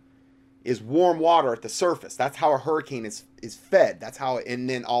hurricanes, is warm water at the surface. That's how a hurricane is fed. That's how, and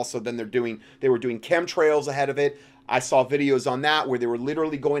then also then they were doing chemtrails ahead of it. I saw videos on that where they were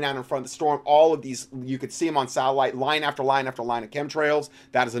literally going out in front of the storm. All of these, you could see them on satellite, line after line after line of chemtrails.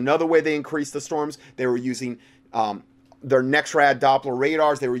 That is another way they increased the storms. They were using their NEXRAD Doppler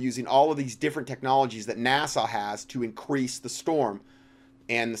radars. They were using all of these different technologies that NASA has to increase the storm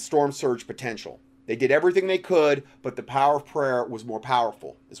and the storm surge potential. They did everything they could, but the power of prayer was more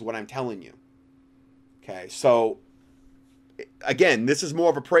powerful, is what I'm telling you. Okay, so again, this is more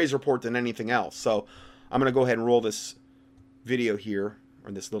of a praise report than anything else. So I'm going to go ahead and roll this video here,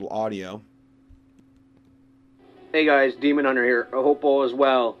 or this little audio. Hey guys, Demon Hunter here. I hope all is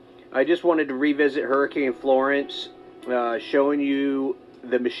well. I just wanted to revisit Hurricane Florence, showing you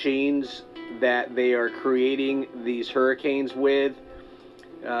the machines that they are creating these hurricanes with.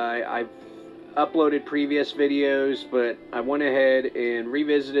 I've uploaded previous videos, but I went ahead and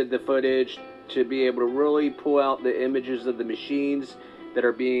revisited the footage to be able to really pull out the images of the machines that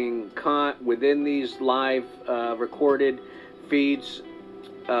are being caught within these live recorded feeds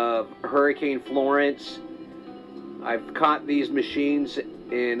of Hurricane Florence. I've caught these machines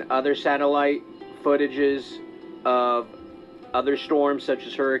in other satellite footages of other storms such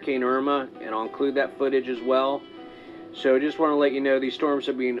as Hurricane Irma, and I'll include that footage as well. So I just want to let you know these storms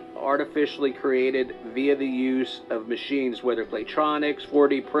are being artificially created via the use of machines, whether Playtronics,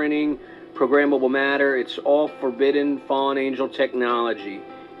 4D printing, programmable matter. It's all forbidden fallen angel technology.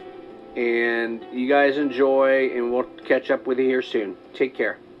 And you guys enjoy, and we'll catch up with you here soon. Take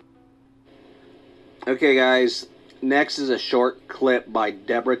care. Okay guys, next is a short clip by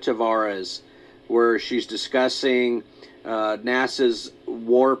Deborah Tavares where she's discussing NASA's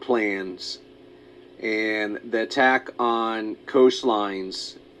war plans and the attack on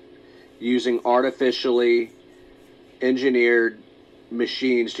coastlines using artificially engineered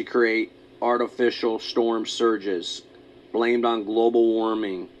machines to create artificial storm surges blamed on global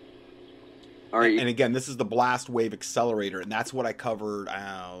warming. All right. And again, this is the blast wave accelerator, and that's what I covered.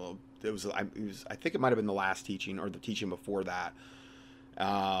 I think it might have been the last teaching or the teaching before that,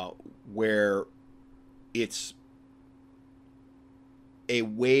 where it's a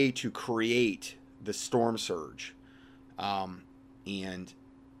way to create the storm surge, and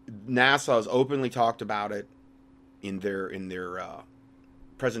NASA has openly talked about it in their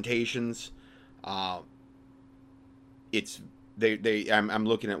presentations. I'm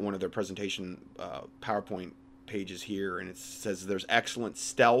looking at one of their presentation PowerPoint pages here, and it says there's excellent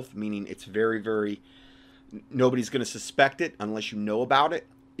stealth, meaning it's very, very, nobody's going to suspect it unless you know about it.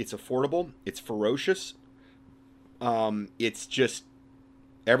 It's affordable. It's ferocious. It's just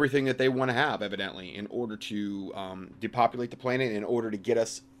everything that they want to have, evidently, in order to depopulate the planet, in order to get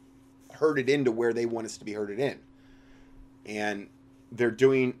us herded into where they want us to be herded in. And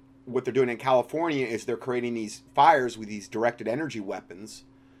what they're doing in California is they're creating these fires with these directed energy weapons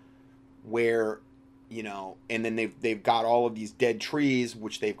where, and then they've got all of these dead trees,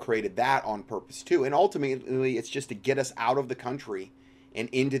 which they've created that on purpose too. And ultimately it's just to get us out of the country and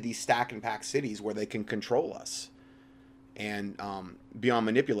into these stack and pack cities where they can control us and beyond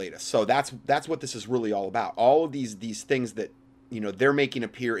manipulate us. So that's what this is really all about. All of these things that they're making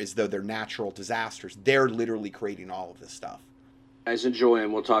appear as though they're natural disasters. They're literally creating all of this stuff. Guys, enjoy,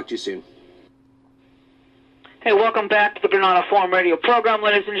 and we'll talk to you soon. Hey, welcome back to the Granada Forum radio program,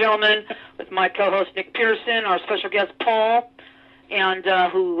 ladies and gentlemen, with my co-host Nick Pearson, our special guest Paul, and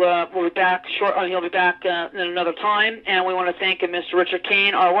who will be back he'll be back in another time. And we want to thank Mr. Richard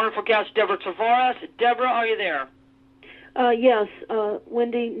Kane, our wonderful guest Deborah Tavares. Deborah, are you there? Yes,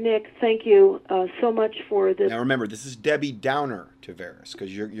 Wendy, Nick, thank you so much for this. Now remember, this is Debbie Downer Tavares,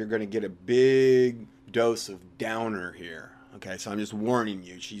 because you're going to get a big dose of downer here. Okay, so I'm just warning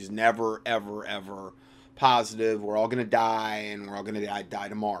you. She's never, ever, ever positive. We're all going to die, and we're all going to die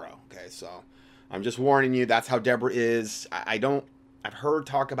tomorrow. Okay, so I'm just warning you. That's how Deborah is. I've heard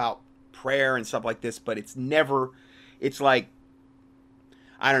talk about prayer and stuff like this, but it's like,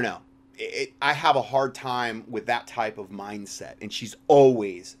 I don't know. I have a hard time with that type of mindset, and she's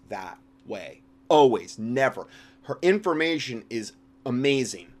always that way. Always, never. Her information is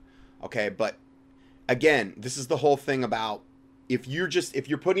amazing, okay? But again, this is the whole thing about if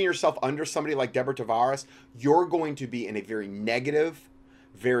you're putting yourself under somebody like Deborah Tavares, you're going to be in a very negative,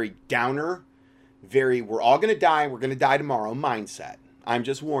 very downer, we're all going to die, we're going to die tomorrow mindset. I'm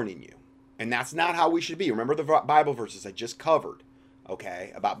just warning you. And that's not how we should be. Remember the Bible verses I just covered.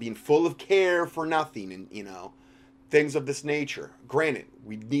 Okay, about being full of care for nothing and, things of this nature. Granted,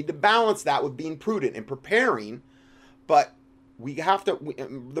 we need to balance that with being prudent and preparing, but we have to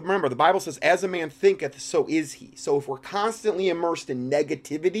remember the Bible says, as a man thinketh, so is he. So if we're constantly immersed in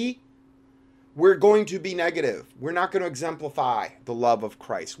negativity, we're going to be negative. We're not going to exemplify the love of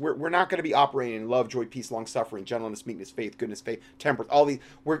Christ. We're not going to be operating in love, joy, peace, long suffering, gentleness, meekness, faith, goodness, faith, temperance, all these.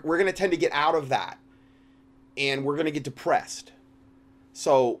 We're going to tend to get out of that, and we're going to get depressed.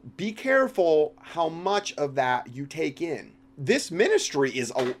 So be careful how much of that you take in. This ministry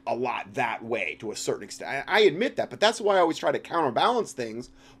is a lot that way to a certain extent. I admit that, but that's why I always try to counterbalance things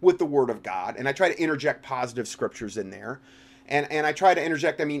with the Word of God. And I try to interject positive scriptures in there. And I try to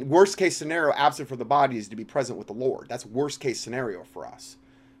interject, worst case scenario, absent from the body is to be present with the Lord. That's worst case scenario for us.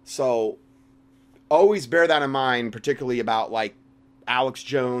 So always bear that in mind, particularly about like Alex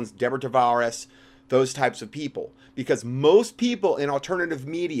Jones, Deborah Tavares, those types of people. Because most people in alternative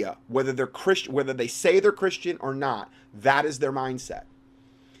media, whether they're Christian, whether they say they're Christian or not, that is their mindset.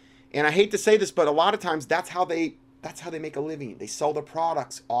 And I hate to say this, but a lot of times that's how they make a living. They sell their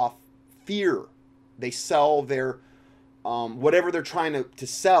products off fear. They sell their whatever they're trying to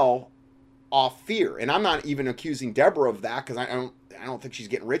sell off fear. And I'm not even accusing Deborah of that, because I don't think she's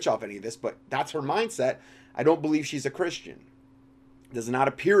getting rich off any of this, but that's her mindset. I don't believe she's a Christian. Does not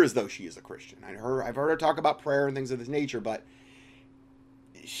appear as though she is a Christian. I've heard her talk about prayer and things of this nature, but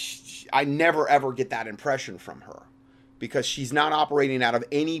I never ever get that impression from her, because she's not operating out of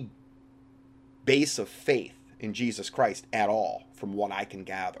any base of faith in Jesus Christ at all, from what I can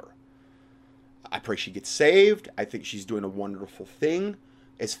gather. I pray she gets saved. I think she's doing a wonderful thing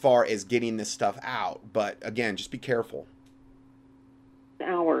as far as getting this stuff out. But again, just be careful.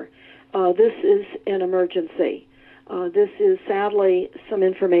 This is an emergency. This is sadly some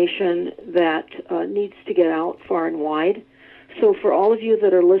information that needs to get out far and wide. So for all of you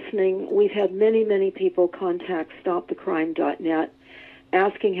that are listening, we've had many, many people contact stopthecrime.net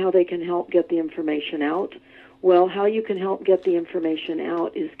asking how they can help get the information out. Well, how you can help get the information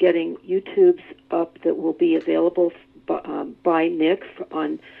out is getting YouTubes up that will be available by Nick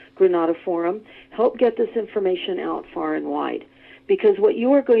on Granada Forum. Help get this information out far and wide. Because what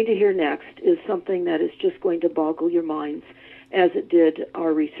you are going to hear next is something that is just going to boggle your minds, as it did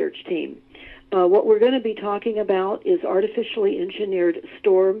our research team. What we're going to be talking about is artificially engineered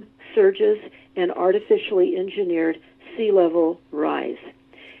storm surges and artificially engineered sea level rise.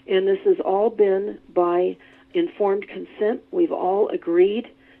 And this has all been by informed consent. We've all agreed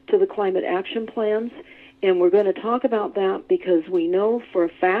to the climate action plans, and we're going to talk about that because we know for a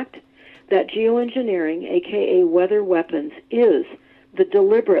fact that geoengineering, aka weather weapons, is the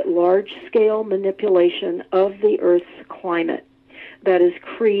deliberate large-scale manipulation of the Earth's climate that is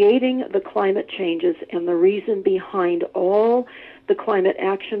creating the climate changes and the reason behind all the climate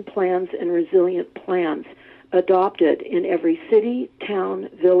action plans and resilient plans adopted in every city, town,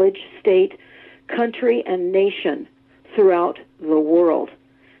 village, state, country, and nation throughout the world.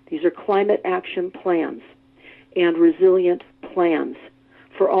 These are climate action plans and resilient plans.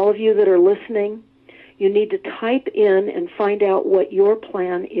 For all of you that are listening, you need to type in and find out what your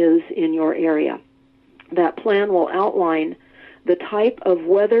plan is in your area. That plan will outline the type of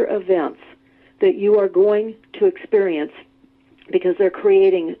weather events that you are going to experience because they're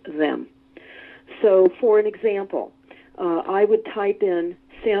creating them. So, for an example, I would type in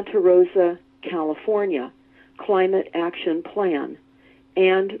Santa Rosa, California, Climate Action Plan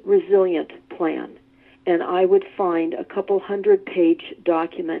and Resilient Plan, and I would find a couple 100-page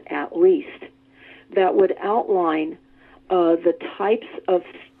document at least that would outline the types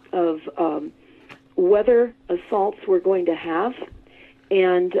of weather assaults we're going to have,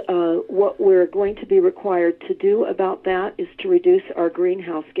 and what we're going to be required to do about that is to reduce our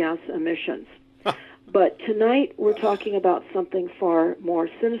greenhouse gas emissions. But tonight we're talking about something far more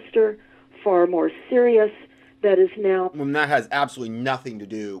sinister, far more serious, that is now... Well, that has absolutely nothing to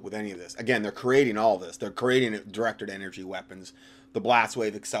do with any of this. Again, they're creating all this. They're creating directed energy weapons, the blast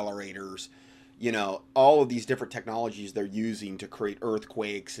wave accelerators, you know, all of these different technologies they're using to create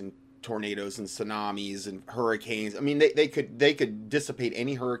earthquakes and tornadoes and tsunamis and hurricanes. I mean, they could dissipate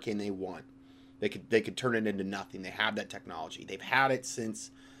any hurricane they want. They could turn it into nothing. They have that technology. They've had it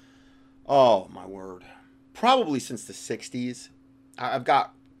since, oh my word, probably since the 60s. I've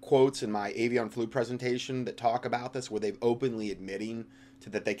got quotes in my Avian Flu presentation that talk about this, where they've openly admitting to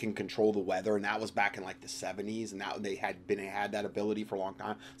that they can control the weather, and that was back in like the 70s, and that they had that ability for a long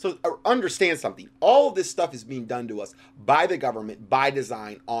time. So understand something: all of this stuff is being done to us by the government, by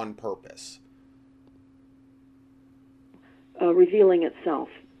design, on purpose. Revealing itself,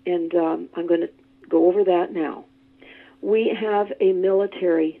 and I'm going to go over that now. We have a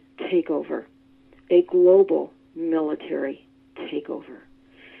military takeover, a global military takeover.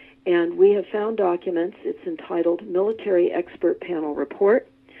 And we have found documents. It's entitled Military Expert Panel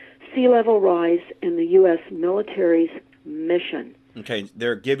Report, Sea Level Rise and the U.S. Military's Mission. Okay,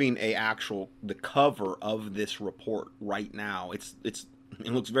 they're giving the cover of this report right now. It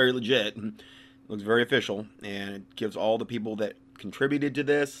looks very legit, it looks very official, and it gives all the people that contributed to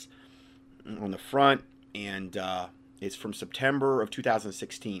this on the front, and it's from September of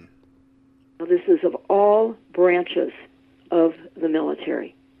 2016. Now, this is of all branches of the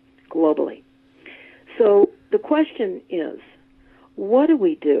military globally. So the question is, what do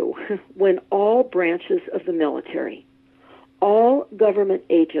we do when all branches of the military, all government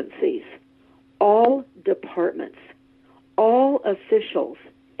agencies, all departments, all officials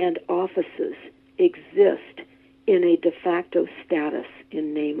and offices exist in a de facto status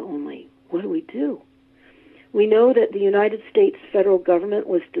in name only? What do we do? We know that the United States federal government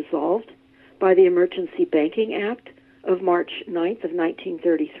was dissolved by the Emergency Banking Act of March 9th of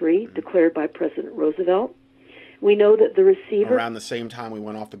 1933, declared by President Roosevelt. We know that the receiver... Around the same time we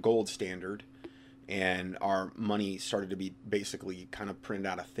went off the gold standard, and our money started to be basically kind of printed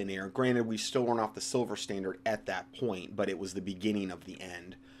out of thin air. Granted, we still weren't off the silver standard at that point, but it was the beginning of the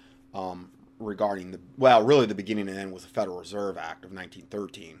end. Regarding really the beginning and end was the Federal Reserve Act of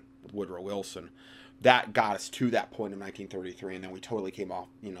 1913 with Woodrow Wilson. That got us to that point in 1933, and then we totally came off,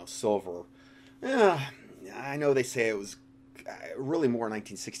 silver. I know they say it was really more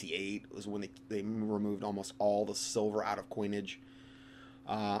 1968 was when they removed almost all the silver out of coinage.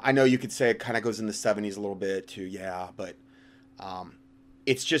 I know you could say it kind of goes in the 70s a little bit too, but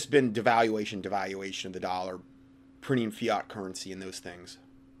it's just been devaluation of the dollar, printing fiat currency and those things.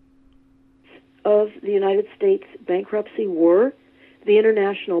 Of the United States bankruptcy were the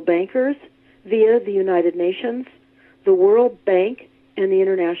international bankers via the United Nations, the World Bank, and the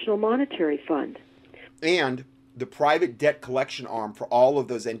International Monetary Fund. And the private debt collection arm for all of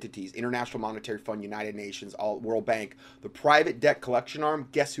those entities, International Monetary Fund, United Nations, World Bank, the private debt collection arm,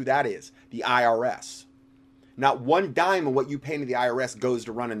 guess who that is? The IRS. Not one dime of what you pay to the IRS goes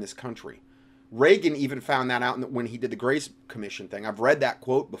to run in this country. Reagan even found that out when he did the Grace Commission thing. I've read that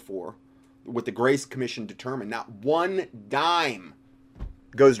quote before, what the Grace Commission determined. Not one dime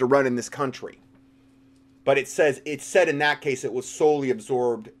goes to run in this country. But it said in that case it was solely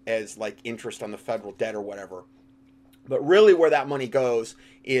absorbed as like interest on the federal debt or whatever. But really where that money goes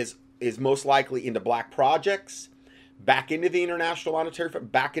is most likely into black projects, back into the International Monetary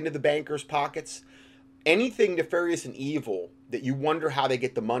Fund, back into the bankers' pockets. Anything nefarious and evil that you wonder how they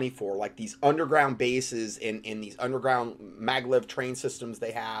get the money for, like these underground bases and these underground maglev train systems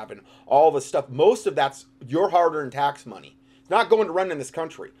they have and all the stuff, most of that's your hard-earned tax money. It's not going to run in this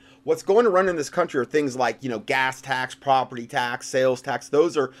country. What's going to run in this country are things like, gas tax, property tax, sales tax.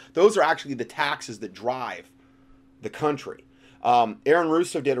 Those are actually the taxes that drive the country. Aaron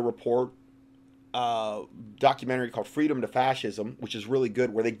Russo did a report documentary called Freedom to Fascism, which is really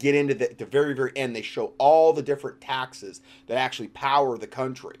good, where they get into the very, very end. They show all the different taxes that actually power the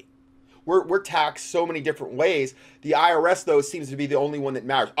country. We're taxed so many different ways. The IRS, though, seems to be the only one that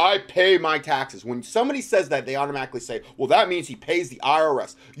matters. I pay my taxes. When somebody says that, they automatically say, well, that means he pays the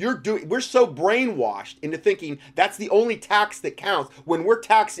IRS. We're so brainwashed into thinking that's the only tax that counts when we're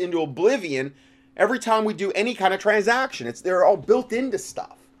taxed into oblivion every time we do any kind of transaction. They're all built into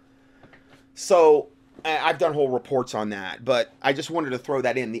stuff. So I've done whole reports on that, but I just wanted to throw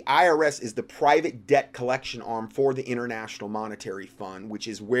that in. The IRS is the private debt collection arm for the International Monetary Fund, which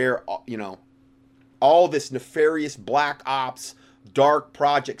is where, all this nefarious black ops, dark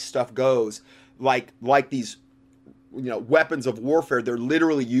project stuff goes. Like these, weapons of warfare they're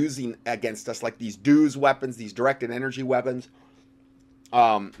literally using against us, like these DEWS weapons, these directed energy weapons,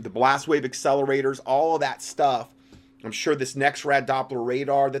 the blast wave accelerators, all of that stuff. I'm sure this NexRad Doppler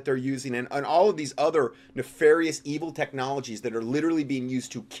radar that they're using and all of these other nefarious evil technologies that are literally being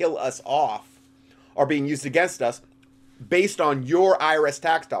used to kill us off are being used against us based on your IRS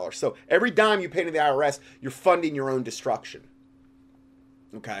tax dollars. So every dime you pay to the IRS, you're funding your own destruction.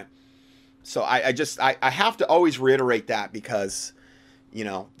 Okay. So I have to always reiterate that because,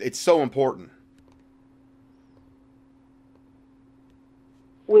 it's so important.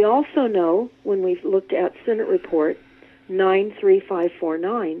 We also know, when we've looked at Senate Report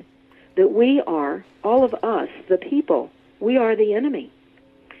 93549, that we are, all of us, the people, we are the enemy.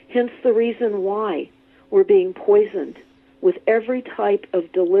 Hence the reason why we're being poisoned with every type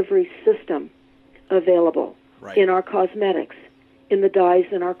of delivery system available in our cosmetics, in the dyes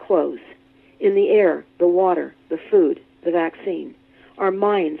in our clothes, in the air, the water, the food, the vaccine. Our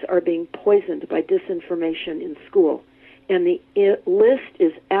minds are being poisoned by disinformation in school. And the list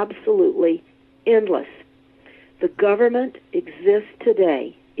is absolutely endless. The government exists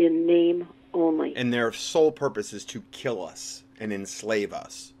today in name only. And their sole purpose is to kill us and enslave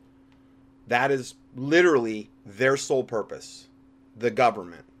us. That is literally their sole purpose, the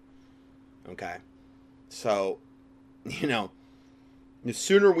government. Okay? So, the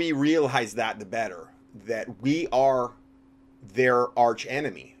sooner we realize that, the better. That we are their arch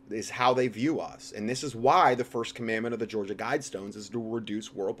enemy. Is how they view us. And this is why the first commandment of the Georgia Guidestones is to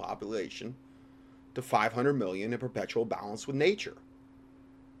reduce world population to 500 million in perpetual balance with nature.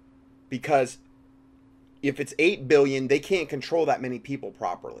 Because if it's 8 billion, they can't control that many people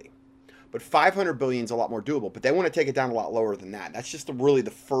properly. But 500 billion is a lot more doable, but they want to take it down a lot lower than that. That's just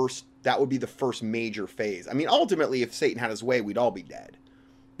that would be the first major phase. I mean, ultimately, if Satan had his way, we'd all be dead.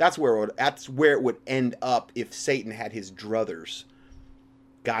 That's where it would end up if Satan had his druthers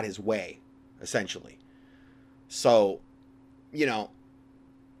got his way, essentially. So,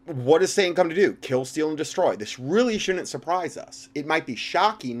 what does Satan come to do? Kill, steal, and destroy. This really shouldn't surprise us. It might be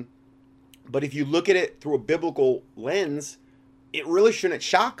shocking, but if you look at it through a biblical lens, it really shouldn't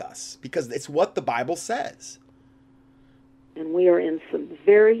shock us because it's what the Bible says. And we are in some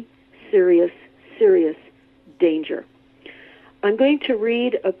very serious, serious danger. I'm going to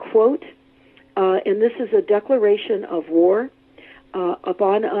read a quote, and this is a declaration of war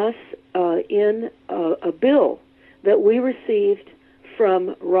upon us in a bill that we received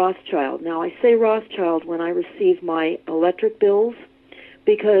from Rothschild. Now, I say Rothschild when I receive my electric bills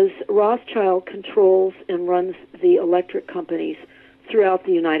because Rothschild controls and runs the electric companies throughout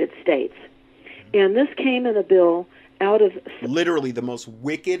the United States. And this came in a bill out of... Literally the most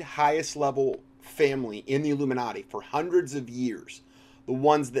wicked, highest level family in the Illuminati for hundreds of years. The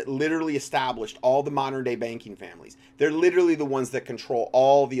ones that literally established all the modern day banking families. They're literally the ones that control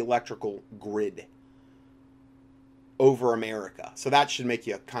all the electrical grid over America. So that should make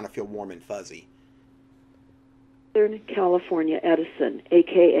you kind of feel warm and fuzzy. Southern California Edison,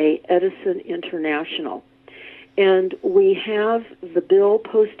 a.k.a. Edison International. And we have the bill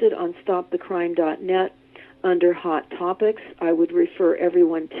posted on stopthecrime.net under Hot Topics. I would refer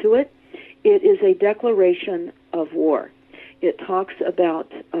everyone to it. It is a declaration of war. It talks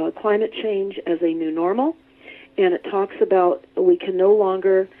about climate change as a new normal, and it talks about we can no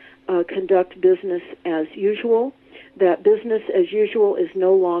longer conduct business as usual, that business as usual is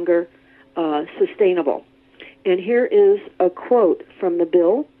no longer sustainable. And here is a quote from the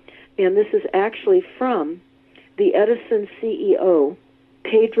bill, and this is actually from the Edison CEO,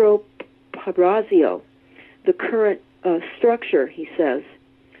 Pedro Pabrazio. The current structure, he says,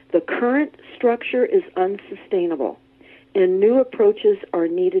 the current structure is unsustainable, and new approaches are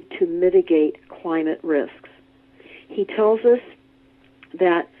needed to mitigate climate risks. He tells us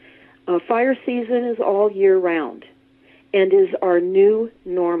that fire season is all year round and is our new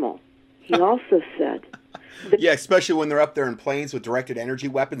normal. He also said Yeah, especially when they're up there in planes with directed energy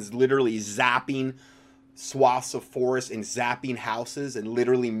weapons, literally zapping swaths of forest and zapping houses and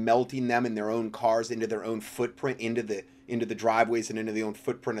literally melting them in their own cars into their own footprint, into the driveways and into the own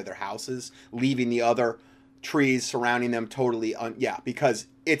footprint of their houses, leaving the other trees surrounding them totally because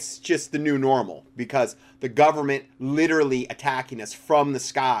it's just the new normal, because the government literally attacking us from the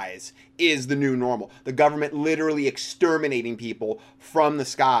skies is the new normal. The government literally exterminating people from the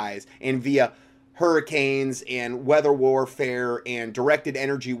skies and via hurricanes and weather warfare and directed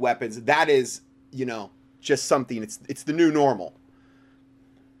energy weapons. That is, just something, it's the new normal.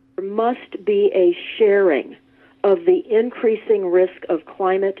 There must be a sharing of the increasing risk of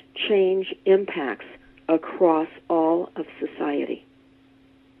climate change impacts across all of society.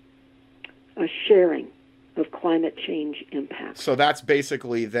 A sharing of climate change impacts. So that's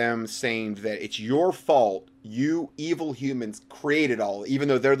basically them saying that it's your fault, you evil humans created all, even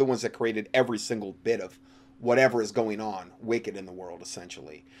though they're the ones that created every single bit of whatever is going on, wicked in the world,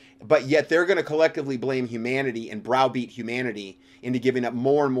 essentially. But yet they're going to collectively blame humanity and browbeat humanity into giving up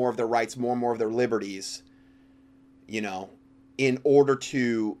more and more of their rights, more and more of their liberties, in order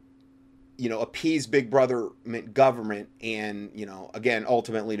to, appease big brother government and, again,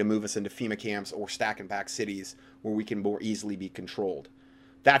 ultimately to move us into FEMA camps or stack and pack cities where we can more easily be controlled.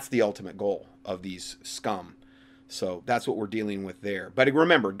 That's the ultimate goal of these scum. So that's what we're dealing with there. But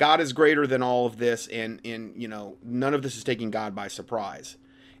remember, God is greater than all of this, and none of this is taking God by surprise.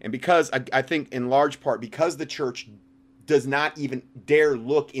 And because, I think in large part, because the church does not even dare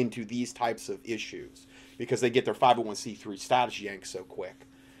look into these types of issues, because they get their 501c3 status yanked so quick,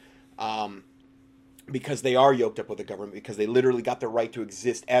 because they are yoked up with the government, because they literally got their right to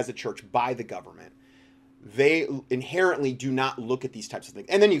exist as a church by the government, they inherently do not look at these types of things.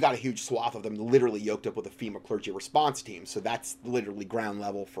 And then you got a huge swath of them literally yoked up with a FEMA clergy response team. So that's literally ground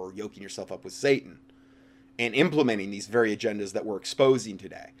level for yoking yourself up with Satan and implementing these very agendas that we're exposing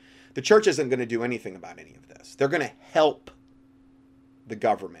today. The church isn't going to do anything about any of this. They're going to help the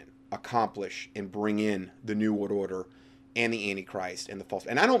government accomplish and bring in the New World Order and the Antichrist and the false.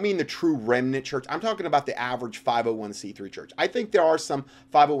 And I don't mean the true remnant church. I'm talking about the average 501c3 church. I think there are some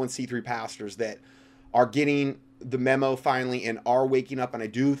 501c3 pastors that are getting the memo finally and are waking up. And I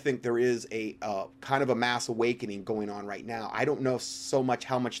do think there is a kind of a mass awakening going on right now. I don't know so much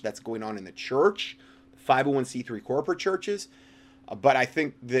how much that's going on in the church, 501c3 corporate churches, but I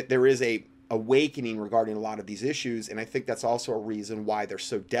think that there is a awakening regarding a lot of these issues. And I think that's also a reason why they're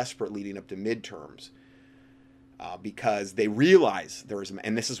so desperate leading up to midterms. Because they realize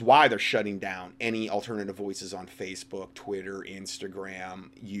and this is why they're shutting down any alternative voices on Facebook, Twitter,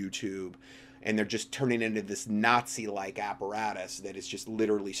 Instagram, YouTube, and they're just turning into this Nazi-like apparatus that is just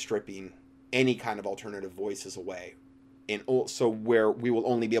literally stripping any kind of alternative voices away. And also where we will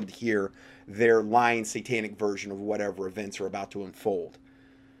only be able to hear their lying satanic version of whatever events are about to unfold.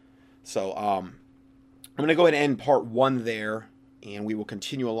 So I'm going to go ahead and end part 1 there, and we will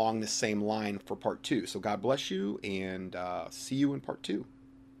continue along the same line for part 2. So God bless you, and see you in part 2.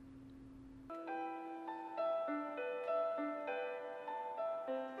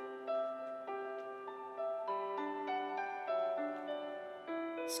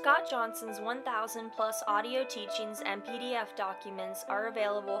 Scott Johnson's 1,000 plus audio teachings and PDF documents are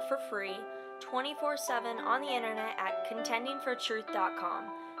available for free 24/7 on the internet at contendingfortruth.com.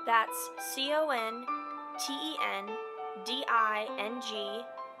 That's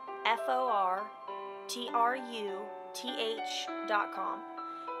CONTENDINGFORTRUTH.com.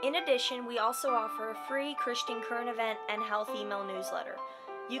 In addition, we also offer a free Christian current event and health email newsletter.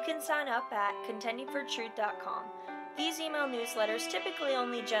 You can sign up at contendingfortruth.com. These email newsletters typically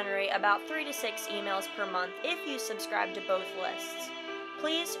only generate about 3 to 6 emails per month if you subscribe to both lists.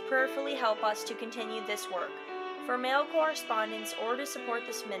 Please prayerfully help us to continue this work. For mail correspondence or to support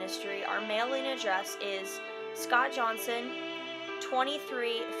this ministry, our mailing address is Scott Johnson,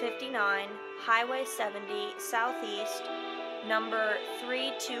 2359 Highway 70 Southeast, number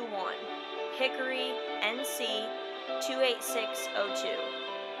 321, Hickory, NC 28602.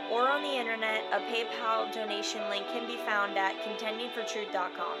 Or on the internet, a PayPal donation link can be found at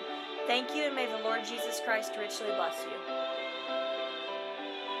contendingfortruth.com. Thank you, and may the Lord Jesus Christ richly bless you.